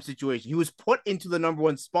tandem situation. He was put into the number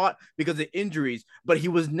one spot because of injuries, but he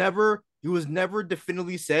was never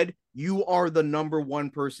definitively said, you are the number one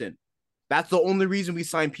person. That's the only reason we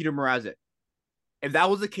signed Peter Mrazek. If that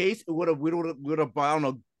was the case, it would have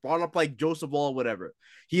brought up like Joseph Wall or whatever.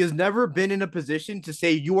 He has never been in a position to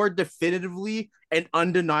say you are definitively and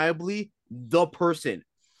undeniably the person.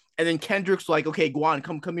 And then Kendrick's like, okay, go on,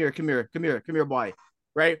 come here, boy.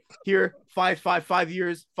 Right here, 5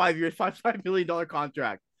 years, $5 million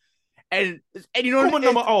contract. And you know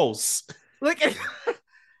what? Like,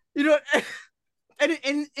 you know,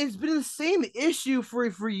 and it's been the same issue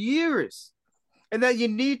for years. And that you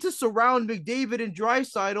need to surround McDavid and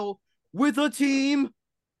Draisaitl with a team.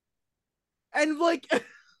 And like,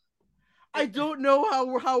 I don't know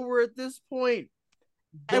how we're at this point.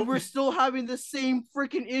 And we're still having the same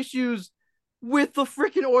freaking issues with the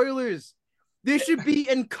freaking Oilers. They should be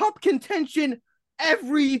in cup contention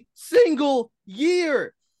every single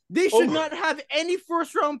year. They should not have any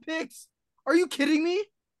first round picks. Are you kidding me?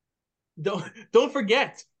 Don't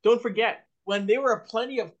forget when there were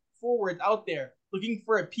plenty of forwards out there looking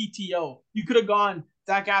for a PTO. You could have gone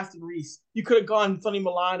Zach Aston Reese. You could have gone Sonny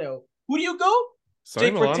Milano. Who do you go?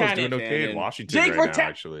 Sonny Milano's doing okay in Washington now,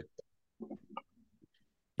 actually.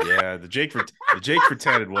 Yeah, the Jake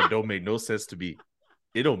Virtanen one don't make no sense to me.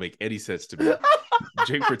 It don't make any sense to me.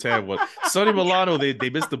 Jake Virtanen one. Sonny Milano, they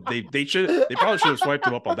missed they probably should have swiped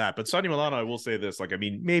him up on that. But Sonny Milano, I will say this, like, I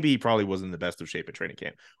mean, maybe he probably wasn't in the best of shape at training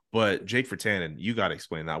camp. But Jake Virtanen, you gotta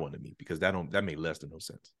explain that one to me, because that made less than no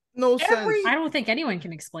sense. No sense. I don't think anyone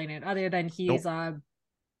can explain it other than he's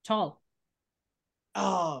tall.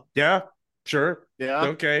 Oh. Yeah, sure. Yeah.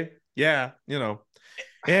 Okay. Yeah, you know.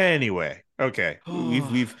 Anyway, okay.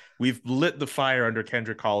 We've lit the fire under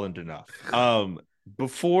Kendrick Holland enough.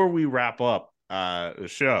 Before we wrap up the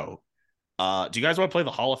show, do you guys want to play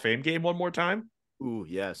the Hall of Fame game one more time? Ooh,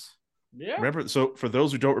 yes. Yeah. Remember, so for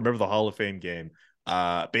those who don't remember the Hall of Fame game,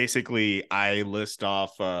 basically I list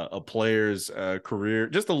off a player's career,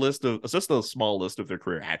 just a small list of their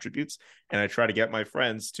career attributes, and I try to get my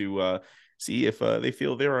friends to see if they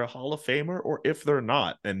feel they're a Hall of Famer or if they're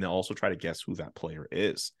not, and they'll also try to guess who that player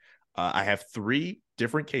is. I have 3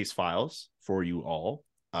 different case files for you all.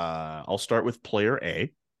 I'll start with player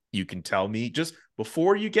A. You can tell me, just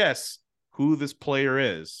before you guess who this player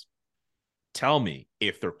is, tell me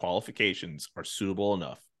if their qualifications are suitable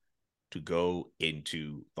enough to go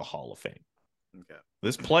into the Hall of Fame. Okay.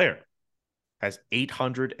 This player has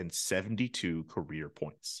 872 career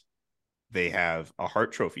points. They have a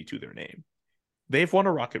Hart Trophy to their name. They've won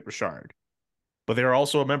a Rocket Richard, but they're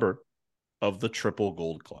also a member of the Triple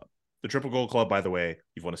Gold Club. The Triple Gold Club, by the way,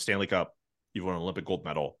 you've won a Stanley Cup, you've won an Olympic gold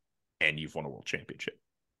medal, and you've won a world championship.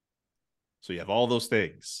 So you have all those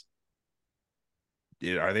things.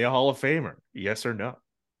 Are they a Hall of Famer? Yes or no?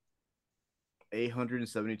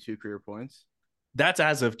 872 career points. That's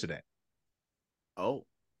as of today. Oh.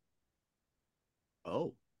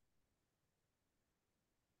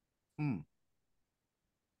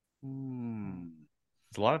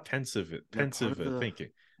 It's a lot of pensive thinking.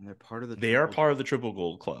 And they're part of the. They are part of the Triple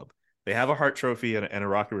Gold Club. They have a Hart Trophy and a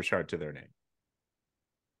Rocket Richard to their name.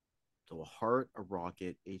 So a Hart, a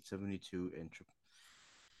Rocket, 872, and triple.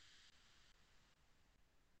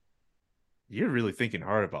 You're really thinking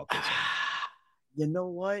hard about this one. You know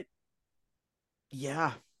what?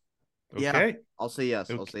 Yeah. Okay. Yeah. I'll say yes.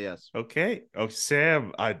 Okay. I'll say yes. Okay. Oh,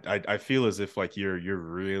 Sam, I feel as if like you're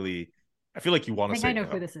really. I feel like you want to say. I know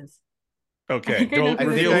who this is. Okay. Don't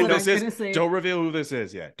reveal who this is. Don't reveal who this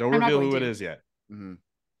is yet. Don't reveal who it is yet. Mm-hmm.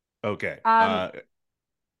 Okay. I'm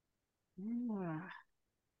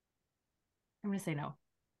gonna say no.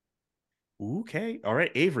 Okay. All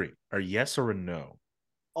right, Avery. Are yes or a no?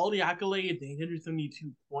 All the accolades,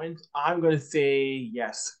 872 points. I'm gonna say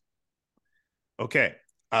yes. Okay.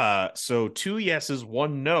 So 2 yeses,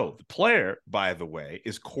 1 no. The player, by the way,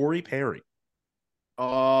 is Corey Perry.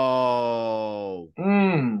 Oh.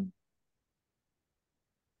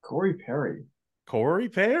 Corey Perry. Corey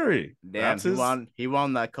Perry. Damn, he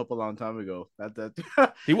won that cup a long time ago.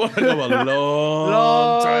 He won a long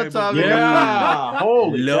time ago. Yeah,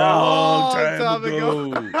 holy long cow. time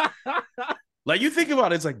ago. Like, you think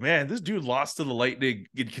about it, it's like, man, this dude lost to the Lightning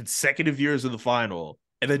in consecutive years in the final,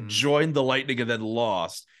 and then joined the Lightning and then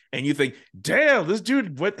lost. And you think, damn, this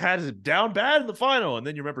dude had it down bad in the final, and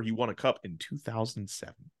then you remember he won a cup in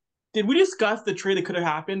 2007. Did we discuss the trade that could have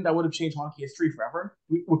happened that would have changed hockey history forever,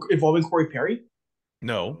 involving Corey Perry?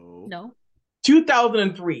 No.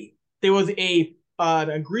 2003, there was an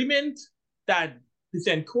agreement that to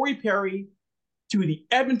send Corey Perry to the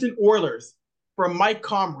Edmonton Oilers from Mike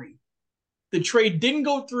Comrie. The trade didn't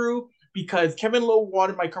go through because Kevin Lowe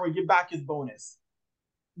wanted Mike Comrie to give back his bonus.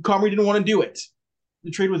 Comrie didn't want to do it.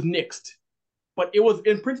 The trade was nixed. But it was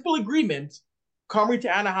in principle agreement, Comrie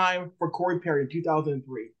to Anaheim for Corey Perry in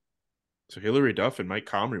 2003. So Hillary Duff and Mike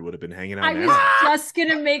Comrie would have been hanging out. I was just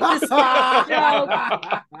gonna make this joke.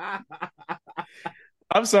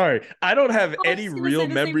 I'm sorry. I don't have any real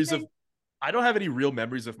memories of. I don't have any real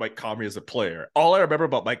memories of Mike Comrie as a player. All I remember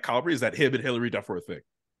about Mike Comrie is that him and Hillary Duff were a thing.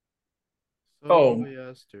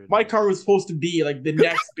 Yes, dude. Mike Comrie was supposed to be like the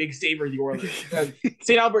next big saver of the Oilers.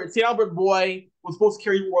 St. Albert boy was supposed to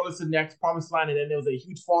carry the Oilers to the next promised land, and then there was a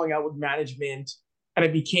huge falling out with management, and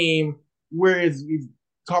it became where is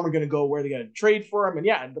Comrie going to go? Where are they going to trade for him? And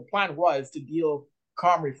yeah, the plan was to deal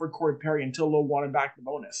Comrie for Corey Perry until Lowe wanted back the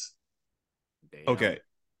bonus. Damn. Okay,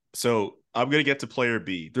 so I'm going to get to player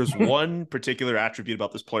B. There's one particular attribute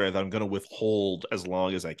about this player that I'm going to withhold as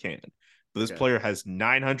long as I can. But this player has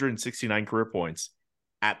 969 career points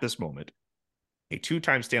at this moment, a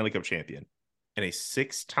 2-time Stanley Cup champion, and a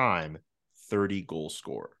 6-time 30-goal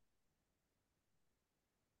scorer.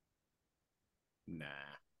 Nah.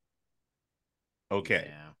 Okay.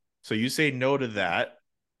 Yeah. So you say no to that.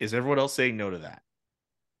 Is everyone else saying no to that?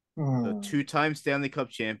 The 2-time Stanley Cup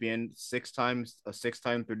champion, 6-time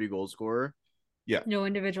 30-goal scorer. Yeah. No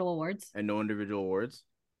individual awards. And no individual awards.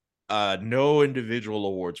 No individual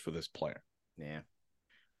awards for this player. Yeah.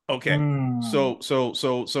 Okay. So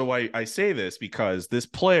I say this because this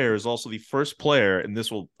player is also the first player, and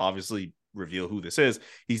this will obviously reveal who this is.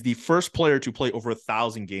 He's the first player to play over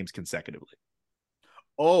 1,000 games consecutively.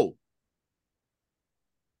 Oh.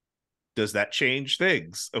 Does that change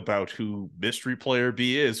things about who mystery player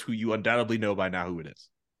B is, who you undoubtedly know by now who it is?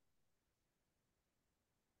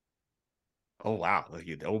 Oh, wow. Like,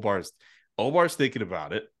 Omar's thinking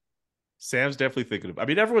about it. Sam's definitely thinking about it. I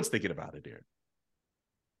mean, everyone's thinking about it here.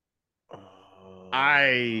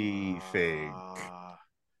 I think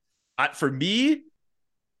for me,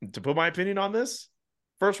 to put my opinion on this,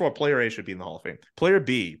 first of all, player A should be in the Hall of Fame. Player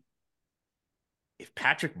B, if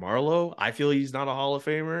Patrick Marleau, I feel he's not a Hall of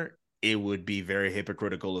Famer, it would be very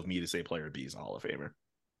hypocritical of me to say player B is a Hall of Famer.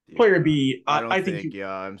 Player B, I think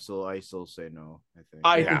I still say no.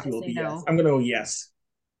 I think he will be yes. I'm gonna go yes.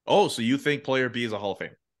 Oh, so you think player B is a Hall of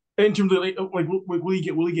Fame? In terms of like will he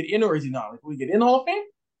get in or is he not? Like, will he get in the Hall of Fame?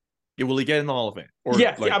 Yeah, will he get in the Hall of Fame? Or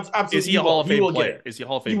yeah, absolutely. Is he a Hall of Fame player? Is he a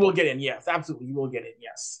Hall of Fame? He will get in. Yes, absolutely. He will get in.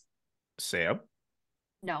 Yes. Sam?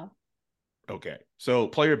 No. Okay, so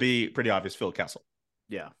player B, pretty obvious. Phil Kessel.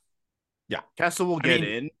 Yeah. Kessel will get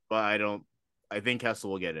in, but I think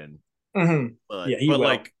Kessel will get in. Mm-hmm. But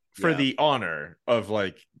like for the honor of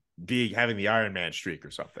like having the Iron Man streak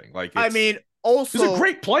or something. Like, I mean, also he's a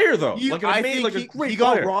great player though. He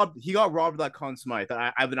got robbed. He got robbed of that Conn Smythe.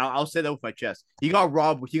 I'll say that with my chest. He got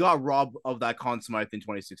robbed of that Conn Smythe in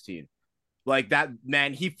 2016. Like that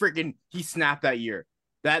man, he snapped that year.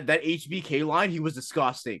 That HBK line, he was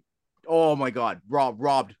disgusting. Oh my god,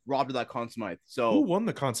 robbed of that Conn Smythe. So who won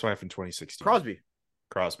the Conn Smythe in 2016?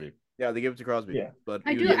 Crosby. Yeah, they gave it to Crosby. Yeah, but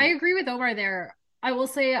I agree with Omar there. I will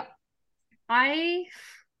say,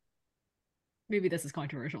 maybe this is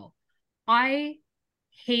controversial. I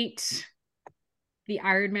hate the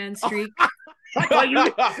Iron Man streak. I thought you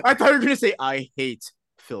were gonna say I hate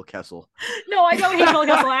Phil Kessel. No, I don't hate Phil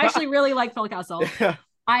Kessel. I actually really like Phil Kessel.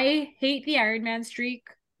 I hate the Iron Man streak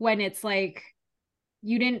when it's like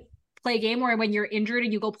you didn't play a game, or when you're injured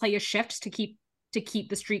and you go play a shift to keep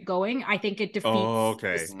the streak going. I think it defeats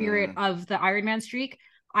the spirit of the Iron Man streak.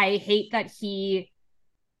 I hate that he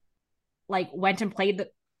like went and played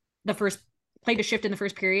played a shift in the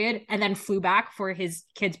first period and then flew back for his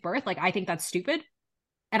kid's birth. Like, I think that's stupid.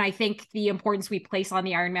 And I think the importance we place on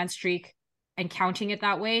the Iron Man streak and counting it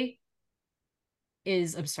that way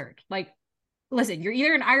is absurd. Like, listen, you're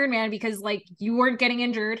either an Iron Man because like you weren't getting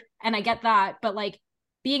injured, and I get that, but like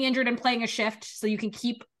being injured and playing a shift so you can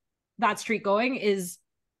keep that streak going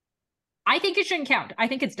I think it shouldn't count. I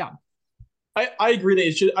think it's dumb. I agree that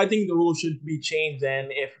it should. I think the rule should be changed then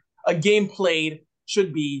if a game played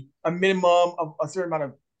should be a minimum of a certain amount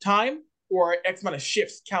of time or X amount of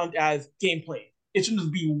shifts count as game played. It shouldn't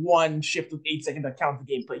just be one shift of 8 seconds that counts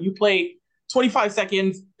the gameplay. You play 25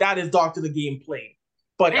 seconds, that is docked to the game played.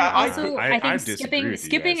 But And also, I I think disagree with you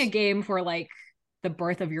skipping guys. a game for like the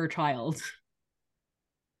birth of your child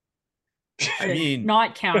I mean,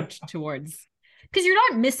 not count towards, because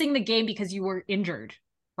you're not missing the game because you were injured,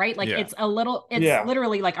 right? Like Yeah. it's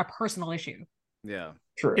literally like a personal issue. Yeah.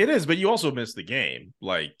 true. it is, but you also miss the game.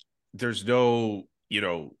 Like, there's no,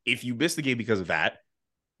 if you miss the game because of that,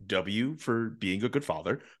 W for being a good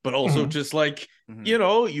father, but also Mhm. just like,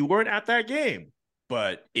 Mhm. you weren't at that game.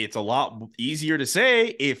 But it's a lot easier to say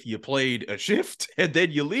if you played a shift and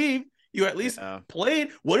then you leave, you at least Yeah.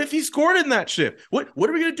 played. What if he scored in that shift? What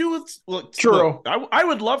are we gonna do with? Look, True. I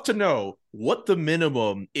would love to know what the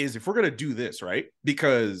minimum is if we're gonna do this, right?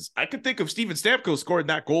 Because I could think of Steven Stamkos scoring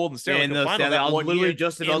that goal in the Stanley In Cup the final Stanley- I that was one literally year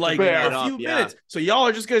just in about to like bring a that few up, yeah. minutes. So y'all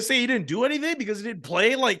are just gonna say he didn't do anything because he didn't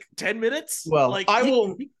play like 10 minutes? Well, like I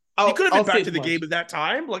will. He I'll, could have I'll been say back to the much. game at that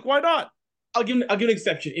time. Like, why not? I'll give an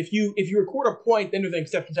exception. If you record a point, then there's an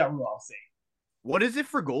exception to that rule. I'll say. What is it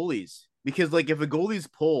for goalies? Because like if a goalie's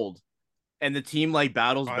pulled and the team like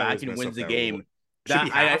battles I back always and mess wins up the that game, rule. Should be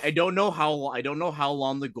that half. I don't know how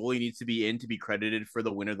long the goalie needs to be in to be credited for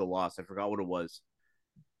the win or the loss. I forgot what it was.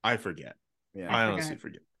 I forget. Yeah. I I honestly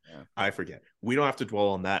forget. Yeah. I forget. We don't have to dwell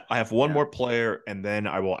on that. I have one Yeah. more player, and then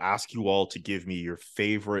I will ask you all to give me your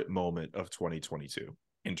favorite moment of 2022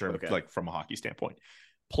 in terms Okay. of like from a hockey standpoint.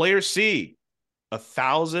 Player C,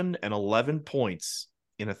 1,011 points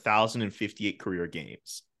in 1,058 career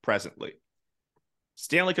games presently.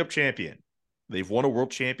 Stanley Cup champion. They've won a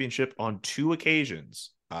world championship on 2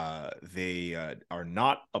 occasions. They are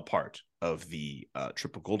not a part of the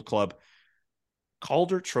Triple Gold Club.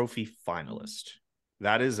 Calder Trophy finalist.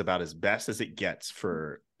 That is about as best as it gets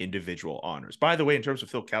for individual honors. By the way, in terms of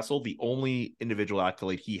Phil Kessel, the only individual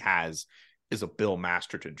accolade he has is a Bill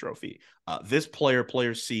Masterton trophy. This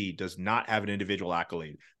player C, does not have an individual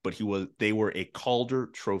accolade, but they were a Calder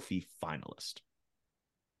Trophy finalist.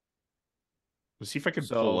 Let's see if I can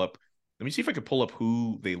pull up. Let me see if I can pull up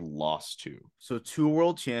who they lost to. So 2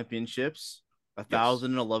 world championships,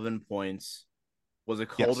 1,011 points, was a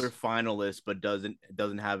Calder finalist, but doesn't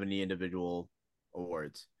have any individual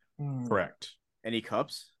awards. Correct. Any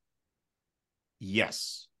cups?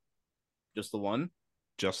 Yes. Just the one?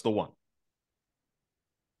 Just the one.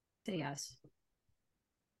 Say yes.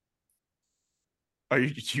 Are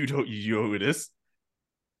you know who it is?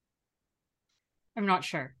 I'm not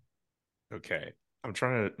sure. Okay. I'm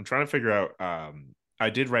trying to figure out. I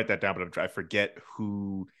did write that down, but I forget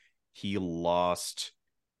who he lost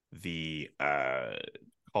the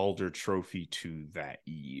Calder Trophy to that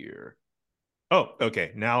year. Oh,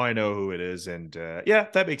 okay. Now I know who it is, and yeah,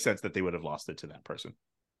 that makes sense that they would have lost it to that person.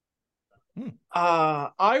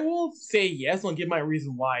 I will say yes. I'll give my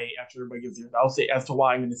reason why after everybody gives theirs. I'll say as to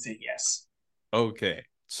why I'm going to say yes. Okay.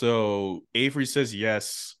 So Avery says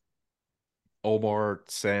yes. Omar,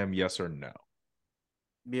 Sam, yes or no?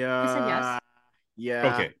 Yeah. I said yes.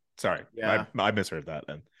 Yeah. Okay. Sorry. Yeah. I misheard that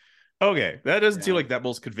then. Okay. That doesn't seem Yeah. like that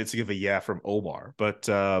most convincing of a yeah from Omar. But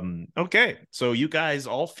okay. So you guys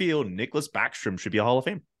all feel Nicholas Backstrom should be a Hall of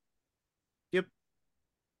Fame. Yep.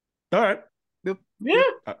 All right.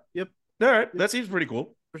 Yeah. Yep. All right. That seems pretty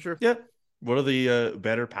cool. For sure. Yeah. One of the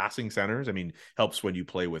better passing centers. I mean, helps when you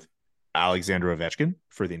play with Alexander Ovechkin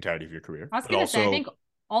for the entirety of your career. I was But going to say, I also- think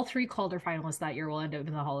all 3 Calder finalists that year will end up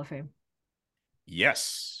in the Hall of Fame.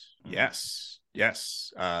 Yes. Yes.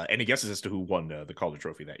 Any guesses as to who won the Calder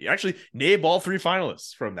Trophy that year? Actually, name all 3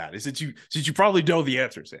 finalists from that. Since you probably know the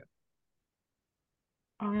answer, Sam.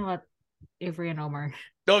 I'm going to let Avery and Omar.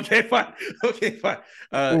 Okay, fine. You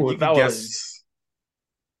Ooh, can that guess. was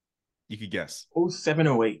You could guess.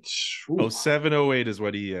 0708. Ooh. 0708 is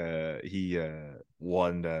what he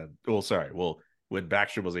won. When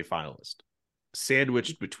Backstrom was a finalist,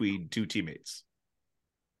 sandwiched between 2 teammates.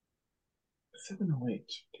 708.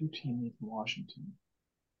 2 teammates in Washington.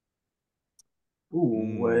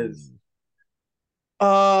 Ooh, was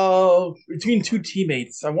between 2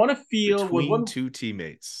 teammates. I want to feel between was one 2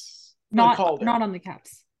 teammates, Not Calder. on the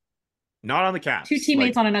Caps. not on the Caps. 2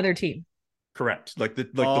 teammates on another team. Correct. Like the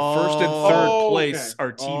first and third Oh, place okay.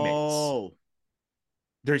 are teammates. Oh.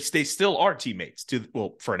 They still are teammates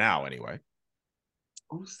for now anyway.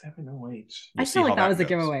 0708. I feel like that was a goes.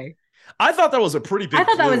 giveaway. I thought that was a pretty big I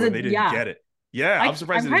thought that clue was when they didn't get it. Yeah, I'm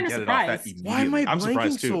surprised I'm they didn't kinda get it off that surprised. immediately. Why am I I'm blanking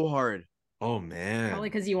surprised too. so hard? Oh man. Probably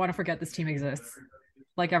because you want to forget this team exists,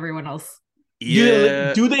 like everyone else.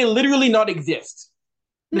 Yeah. Do they literally not exist?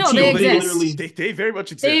 The No, team they literally- exist. They very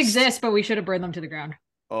much exist. They exist, but we should have burned them to the ground.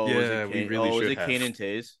 Oh, was Yeah, it we Kane? really Was should it have. Kane and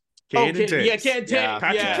Tays? Kane and Okay, yeah, Taves. can't Yeah, take.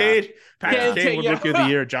 Patrick Yeah, Cage. Patrick Yeah. Cage won Yeah. Rookie of the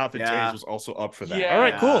Year. Jonathan Yeah. Taves was also up for that. Yeah. All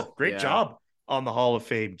right, Yeah. cool. Great Yeah. job on the Hall of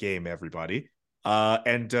Fame game, everybody.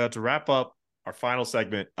 And to wrap up our final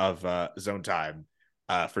segment of Zone Time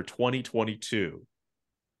for 2022,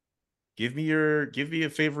 give me your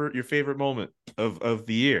favorite moment of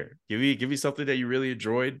the year. Give me something that you really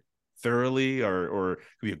enjoyed thoroughly, or it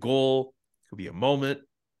could be a goal, it could be a moment, it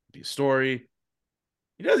could be a story.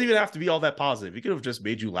 It doesn't even have to be all that positive. It could have just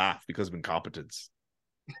made you laugh because of incompetence.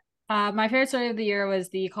 My favorite story of the year was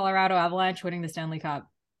the Colorado Avalanche winning the Stanley Cup,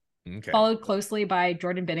 Okay. followed closely by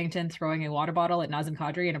Jordan Binnington throwing a water bottle at Nazem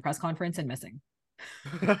Kadri in a press conference and missing.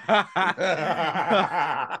 Those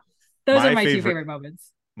are my two favorite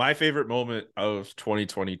moments. My favorite moment of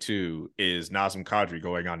 2022 is Nazem Kadri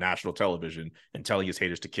going on national television and telling his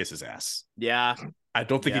haters to kiss his ass. Yeah. I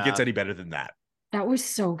don't think it gets any better than that. That was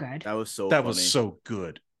so good. That was so That funny. was so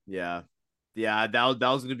good. Yeah. Yeah, that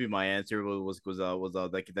was gonna be my answer. Was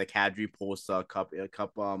like the Kadri post cup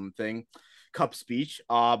cup speech.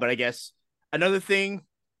 But I guess another thing,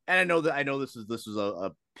 and I know this was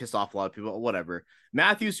a piss off a lot of people. Whatever.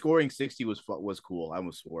 Matthews scoring 60 was cool. I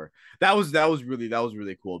almost swore. That was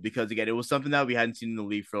really cool because again, it was something that we hadn't seen in the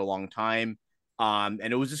league for a long time. And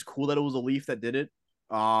it was just cool that it was a Leaf that did it.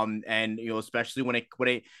 And especially when it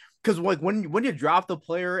because like when you draft a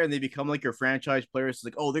player and they become like your franchise player, it's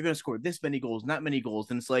like, oh, they're gonna score this many goals, not many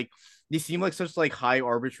goals, and it's like they seem like such like high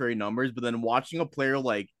arbitrary numbers. But then watching a player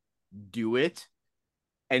like do it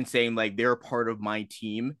and saying like they're a part of my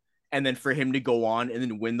team, and then for him to go on and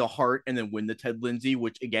then win the Hart and then win the Ted Lindsay,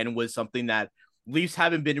 which again was something that Leafs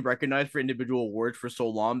haven't been recognized for individual awards for so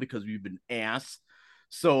long because we've been ass.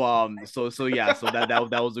 So yeah, so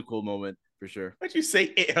that was a cool moment for sure. Why'd you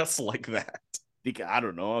say ass like that? Because I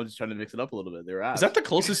don't know. I was just trying to mix it up a little bit. They're ass. Is that the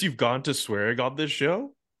closest you've gone to swearing on this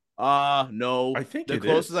show? No. I think the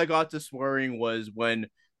closest I got to swearing was when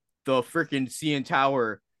the freaking CN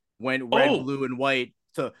Tower went red, blue, and white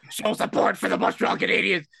to show support for the Montreal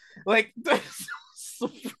Canadiens. Like that's so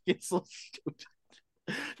stupid.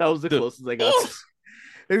 That was the closest I got.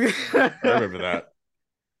 I remember that.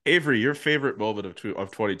 Avery, your favorite moment of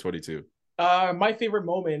 2022? My favorite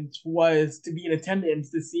moment was to be in attendance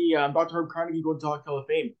to see Dr. Herb Carnegie go to Hockey Hall of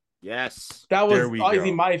Fame. Yes. That was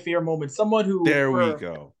obviously my favorite moment. Someone who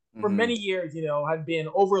for many years, had been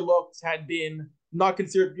overlooked, had been not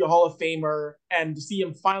considered to be a Hall of Famer, and to see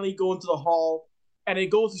him finally go into the Hall. And it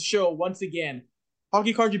goes to show, once again,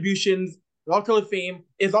 hockey contributions, the Hockey Hall of Fame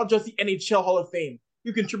is not just the NHL Hall of Fame.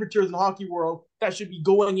 You contributors in the hockey world that should be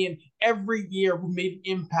going in every year who made an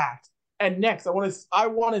impact. And next, I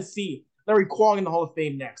want to see Larry Kwong in the Hall of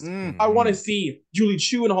Fame next. I want to see Julie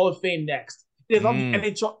Chu in the Hall of Fame next. It is not the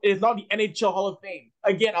NHL. It is not the NHL Hall of Fame.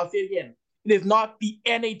 Again, I'll say it again. It is not the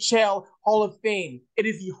NHL Hall of Fame. It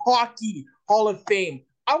is the Hockey Hall of Fame.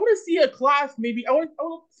 I want to see a class. Maybe I want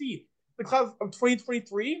to see the class of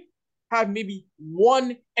 2023 have maybe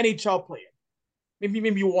one NHL player.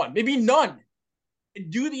 Maybe one. Maybe none.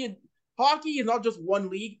 Hockey is not just one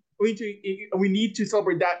league. We need to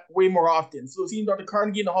celebrate that way more often. So seeing Dr.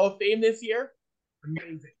 Carnegie in the Hall of Fame this year,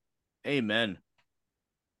 amazing. Amen.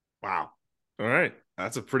 Wow. All right.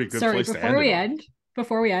 That's a pretty good place to end.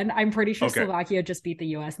 Before we end, I'm pretty sure Slovakia just beat the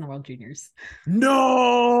US in the World Juniors.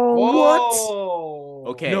 No! Whoa!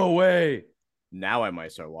 What? Okay. No way. Now I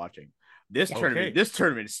might start watching. This tournament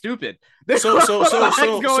is stupid. So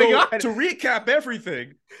going on? To recap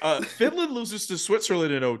everything, Finland loses to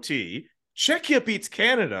Switzerland in OT, Czechia beats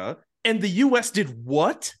Canada, and the US did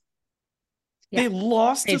what? Yeah. They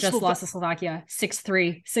lost to Slovakia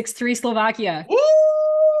 6-3. 6-3 Slovakia. Woo!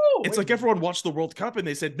 It's like everyone watched the World Cup and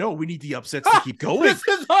they said, no, we need the upsets to keep going. This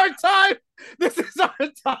is our time. This is our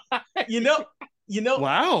time. You know.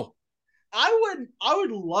 Wow. I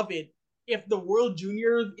would love it if the World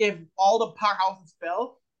Juniors, if all the powerhouses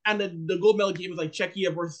fell and the gold medal game was like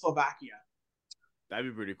Czechia versus Slovakia. That'd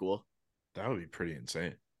be pretty cool. That would be pretty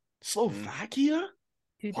insane. Slovakia?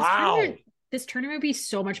 Dude, this tournament would be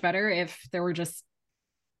so much better if there were just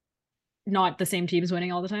not the same teams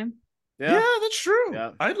winning all the time. Yeah, that's true.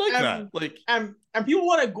 Yeah. I'd like that. Like, and people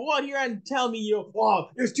want to go out here and tell me,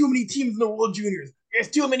 wow, there's too many teams in the World Juniors.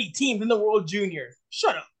 There's too many teams in the World Juniors.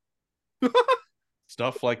 Shut up.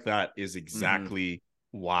 Stuff like that is exactly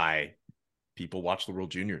why people watch the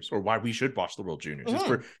World Juniors, or why we should watch the World Juniors. It's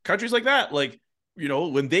for countries like that. Like,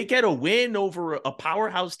 when they get a win over a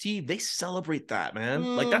powerhouse team, they celebrate that,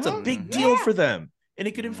 man. Like, that's a big deal for them, and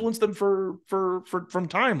it could influence them for from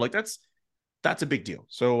time. Like, that's a big deal.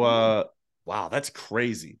 So, wow, that's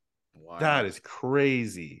crazy. Wow. That is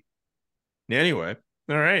crazy. Anyway,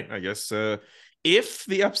 all right. I guess if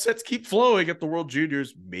the upsets keep flowing at the World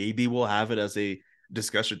Juniors, maybe we'll have it as a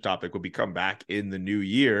discussion topic when we come back in the new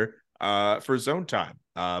year for Zone Time.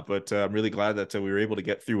 But I'm really glad that we were able to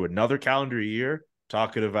get through another calendar year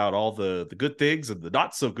talking about all the good things and the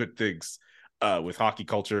not so good things with hockey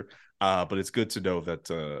culture. But it's good to know that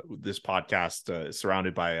this podcast is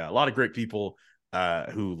surrounded by a lot of great people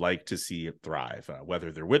who like to see it thrive,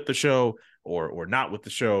 whether they're with the show or not with the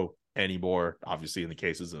show anymore. Obviously, in the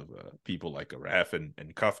cases of people like Ref and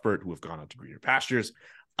Cuthbert, who have gone on to greener pastures.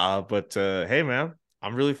 But hey, man,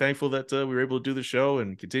 I'm really thankful that we were able to do the show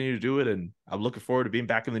and continue to do it. And I'm looking forward to being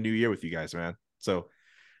back in the new year with you guys, man. So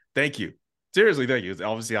thank you. Seriously, thank you. It's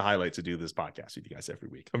obviously a highlight to do this podcast with you guys every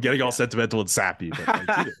week. I'm getting all sentimental and sappy, but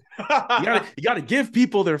like, you gotta give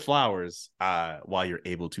people their flowers while you're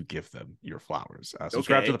able to give them your flowers.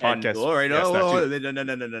 Subscribe to the podcast. All right,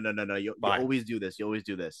 no. You always do this. You always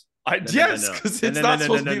do this. Yes, because it's not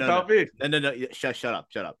supposed to be about me. No. Shut up.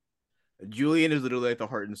 Julian is literally like the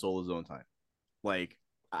heart and soul of Zone Time. Like,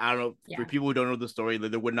 I don't know, for people who don't know the story,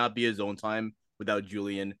 there would not be a Zone Time without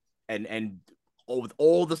Julian. And with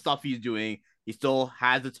all the stuff he's doing, he still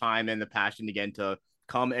has the time and the passion again to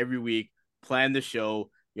come every week, plan the show,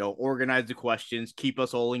 organize the questions, keep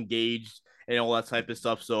us all engaged and all that type of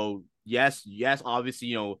stuff. So yes,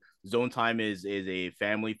 obviously, Zone Time is a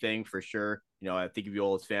family thing for sure. I think of you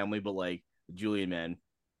all as family, but like Julian, man.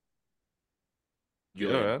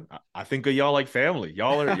 Yeah, I think of y'all like family.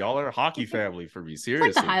 Y'all are a hockey family for me. Seriously,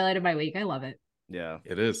 it's like the highlight of my week. I love it. Yeah,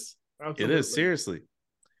 it is. Absolutely. It is, seriously.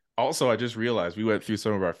 Also, I just realized we went through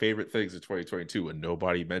some of our favorite things in 2022 and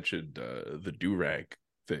nobody mentioned the do-rag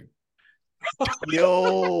thing.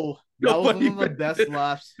 Yo, that was one of the best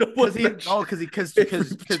laughs. Because he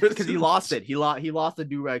lost it. He lost the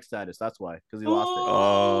do-rag status. That's why. Because he lost it.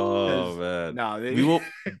 Oh man. No,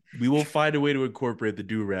 we will find a way to incorporate the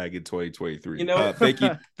do-rag in 2023. Thank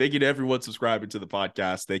you to everyone subscribing to the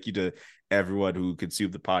podcast. Thank you to everyone who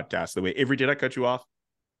consumed the podcast. The way Avery, did I cut you off?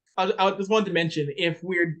 I just wanted to mention if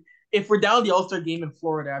we're down the All-Star game in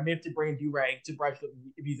Florida, I may have to bring do-rag to Bryce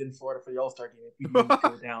if he's in Florida for the All-Star game. If we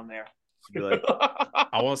go down there. Like,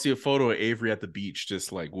 I want to see a photo of Avery at the beach,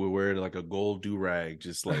 just like we're wearing like a gold do-rag,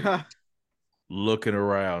 just like looking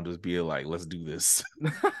around, just being like, let's do this.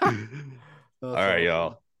 All right,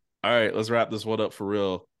 y'all. All right, let's wrap this one up for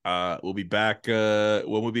real. We'll be back when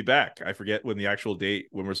we'll be back. I forget when the actual date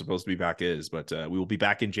when we're supposed to be back is, but we will be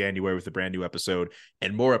back in January with a brand new episode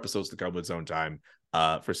and more episodes to come with Zone Time.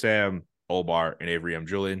 For Sam, Olbar, and Avery, I'm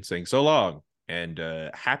Julian saying so long and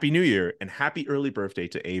happy new year and happy early birthday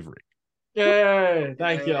to Avery. Yay!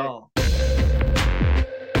 Thank you all.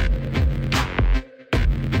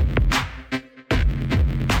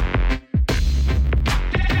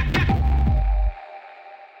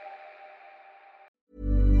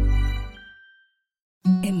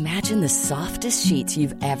 Imagine the softest sheets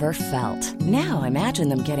you've ever felt. Now imagine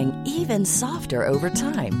them getting even softer over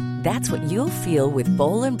time. That's what you'll feel with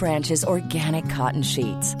Boll & Branch's organic cotton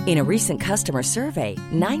sheets. In a recent customer survey,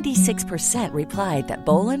 96% replied that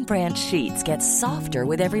Boll & Branch sheets get softer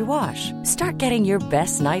with every wash. Start getting your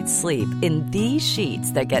best night's sleep in these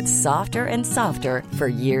sheets that get softer and softer for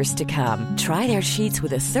years to come. Try their sheets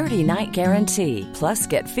with a 30-night guarantee. Plus,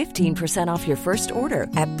 get 15% off your first order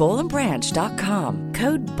at bollandbranch.com.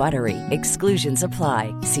 Code BUTTERY. Exclusions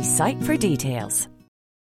apply. See site for details.